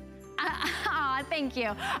 Thank you.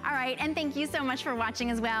 All right, and thank you so much for watching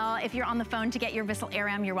as well. If you're on the phone to get your Bissell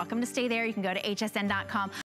Arium, you're welcome to stay there. You can go to hsn.com.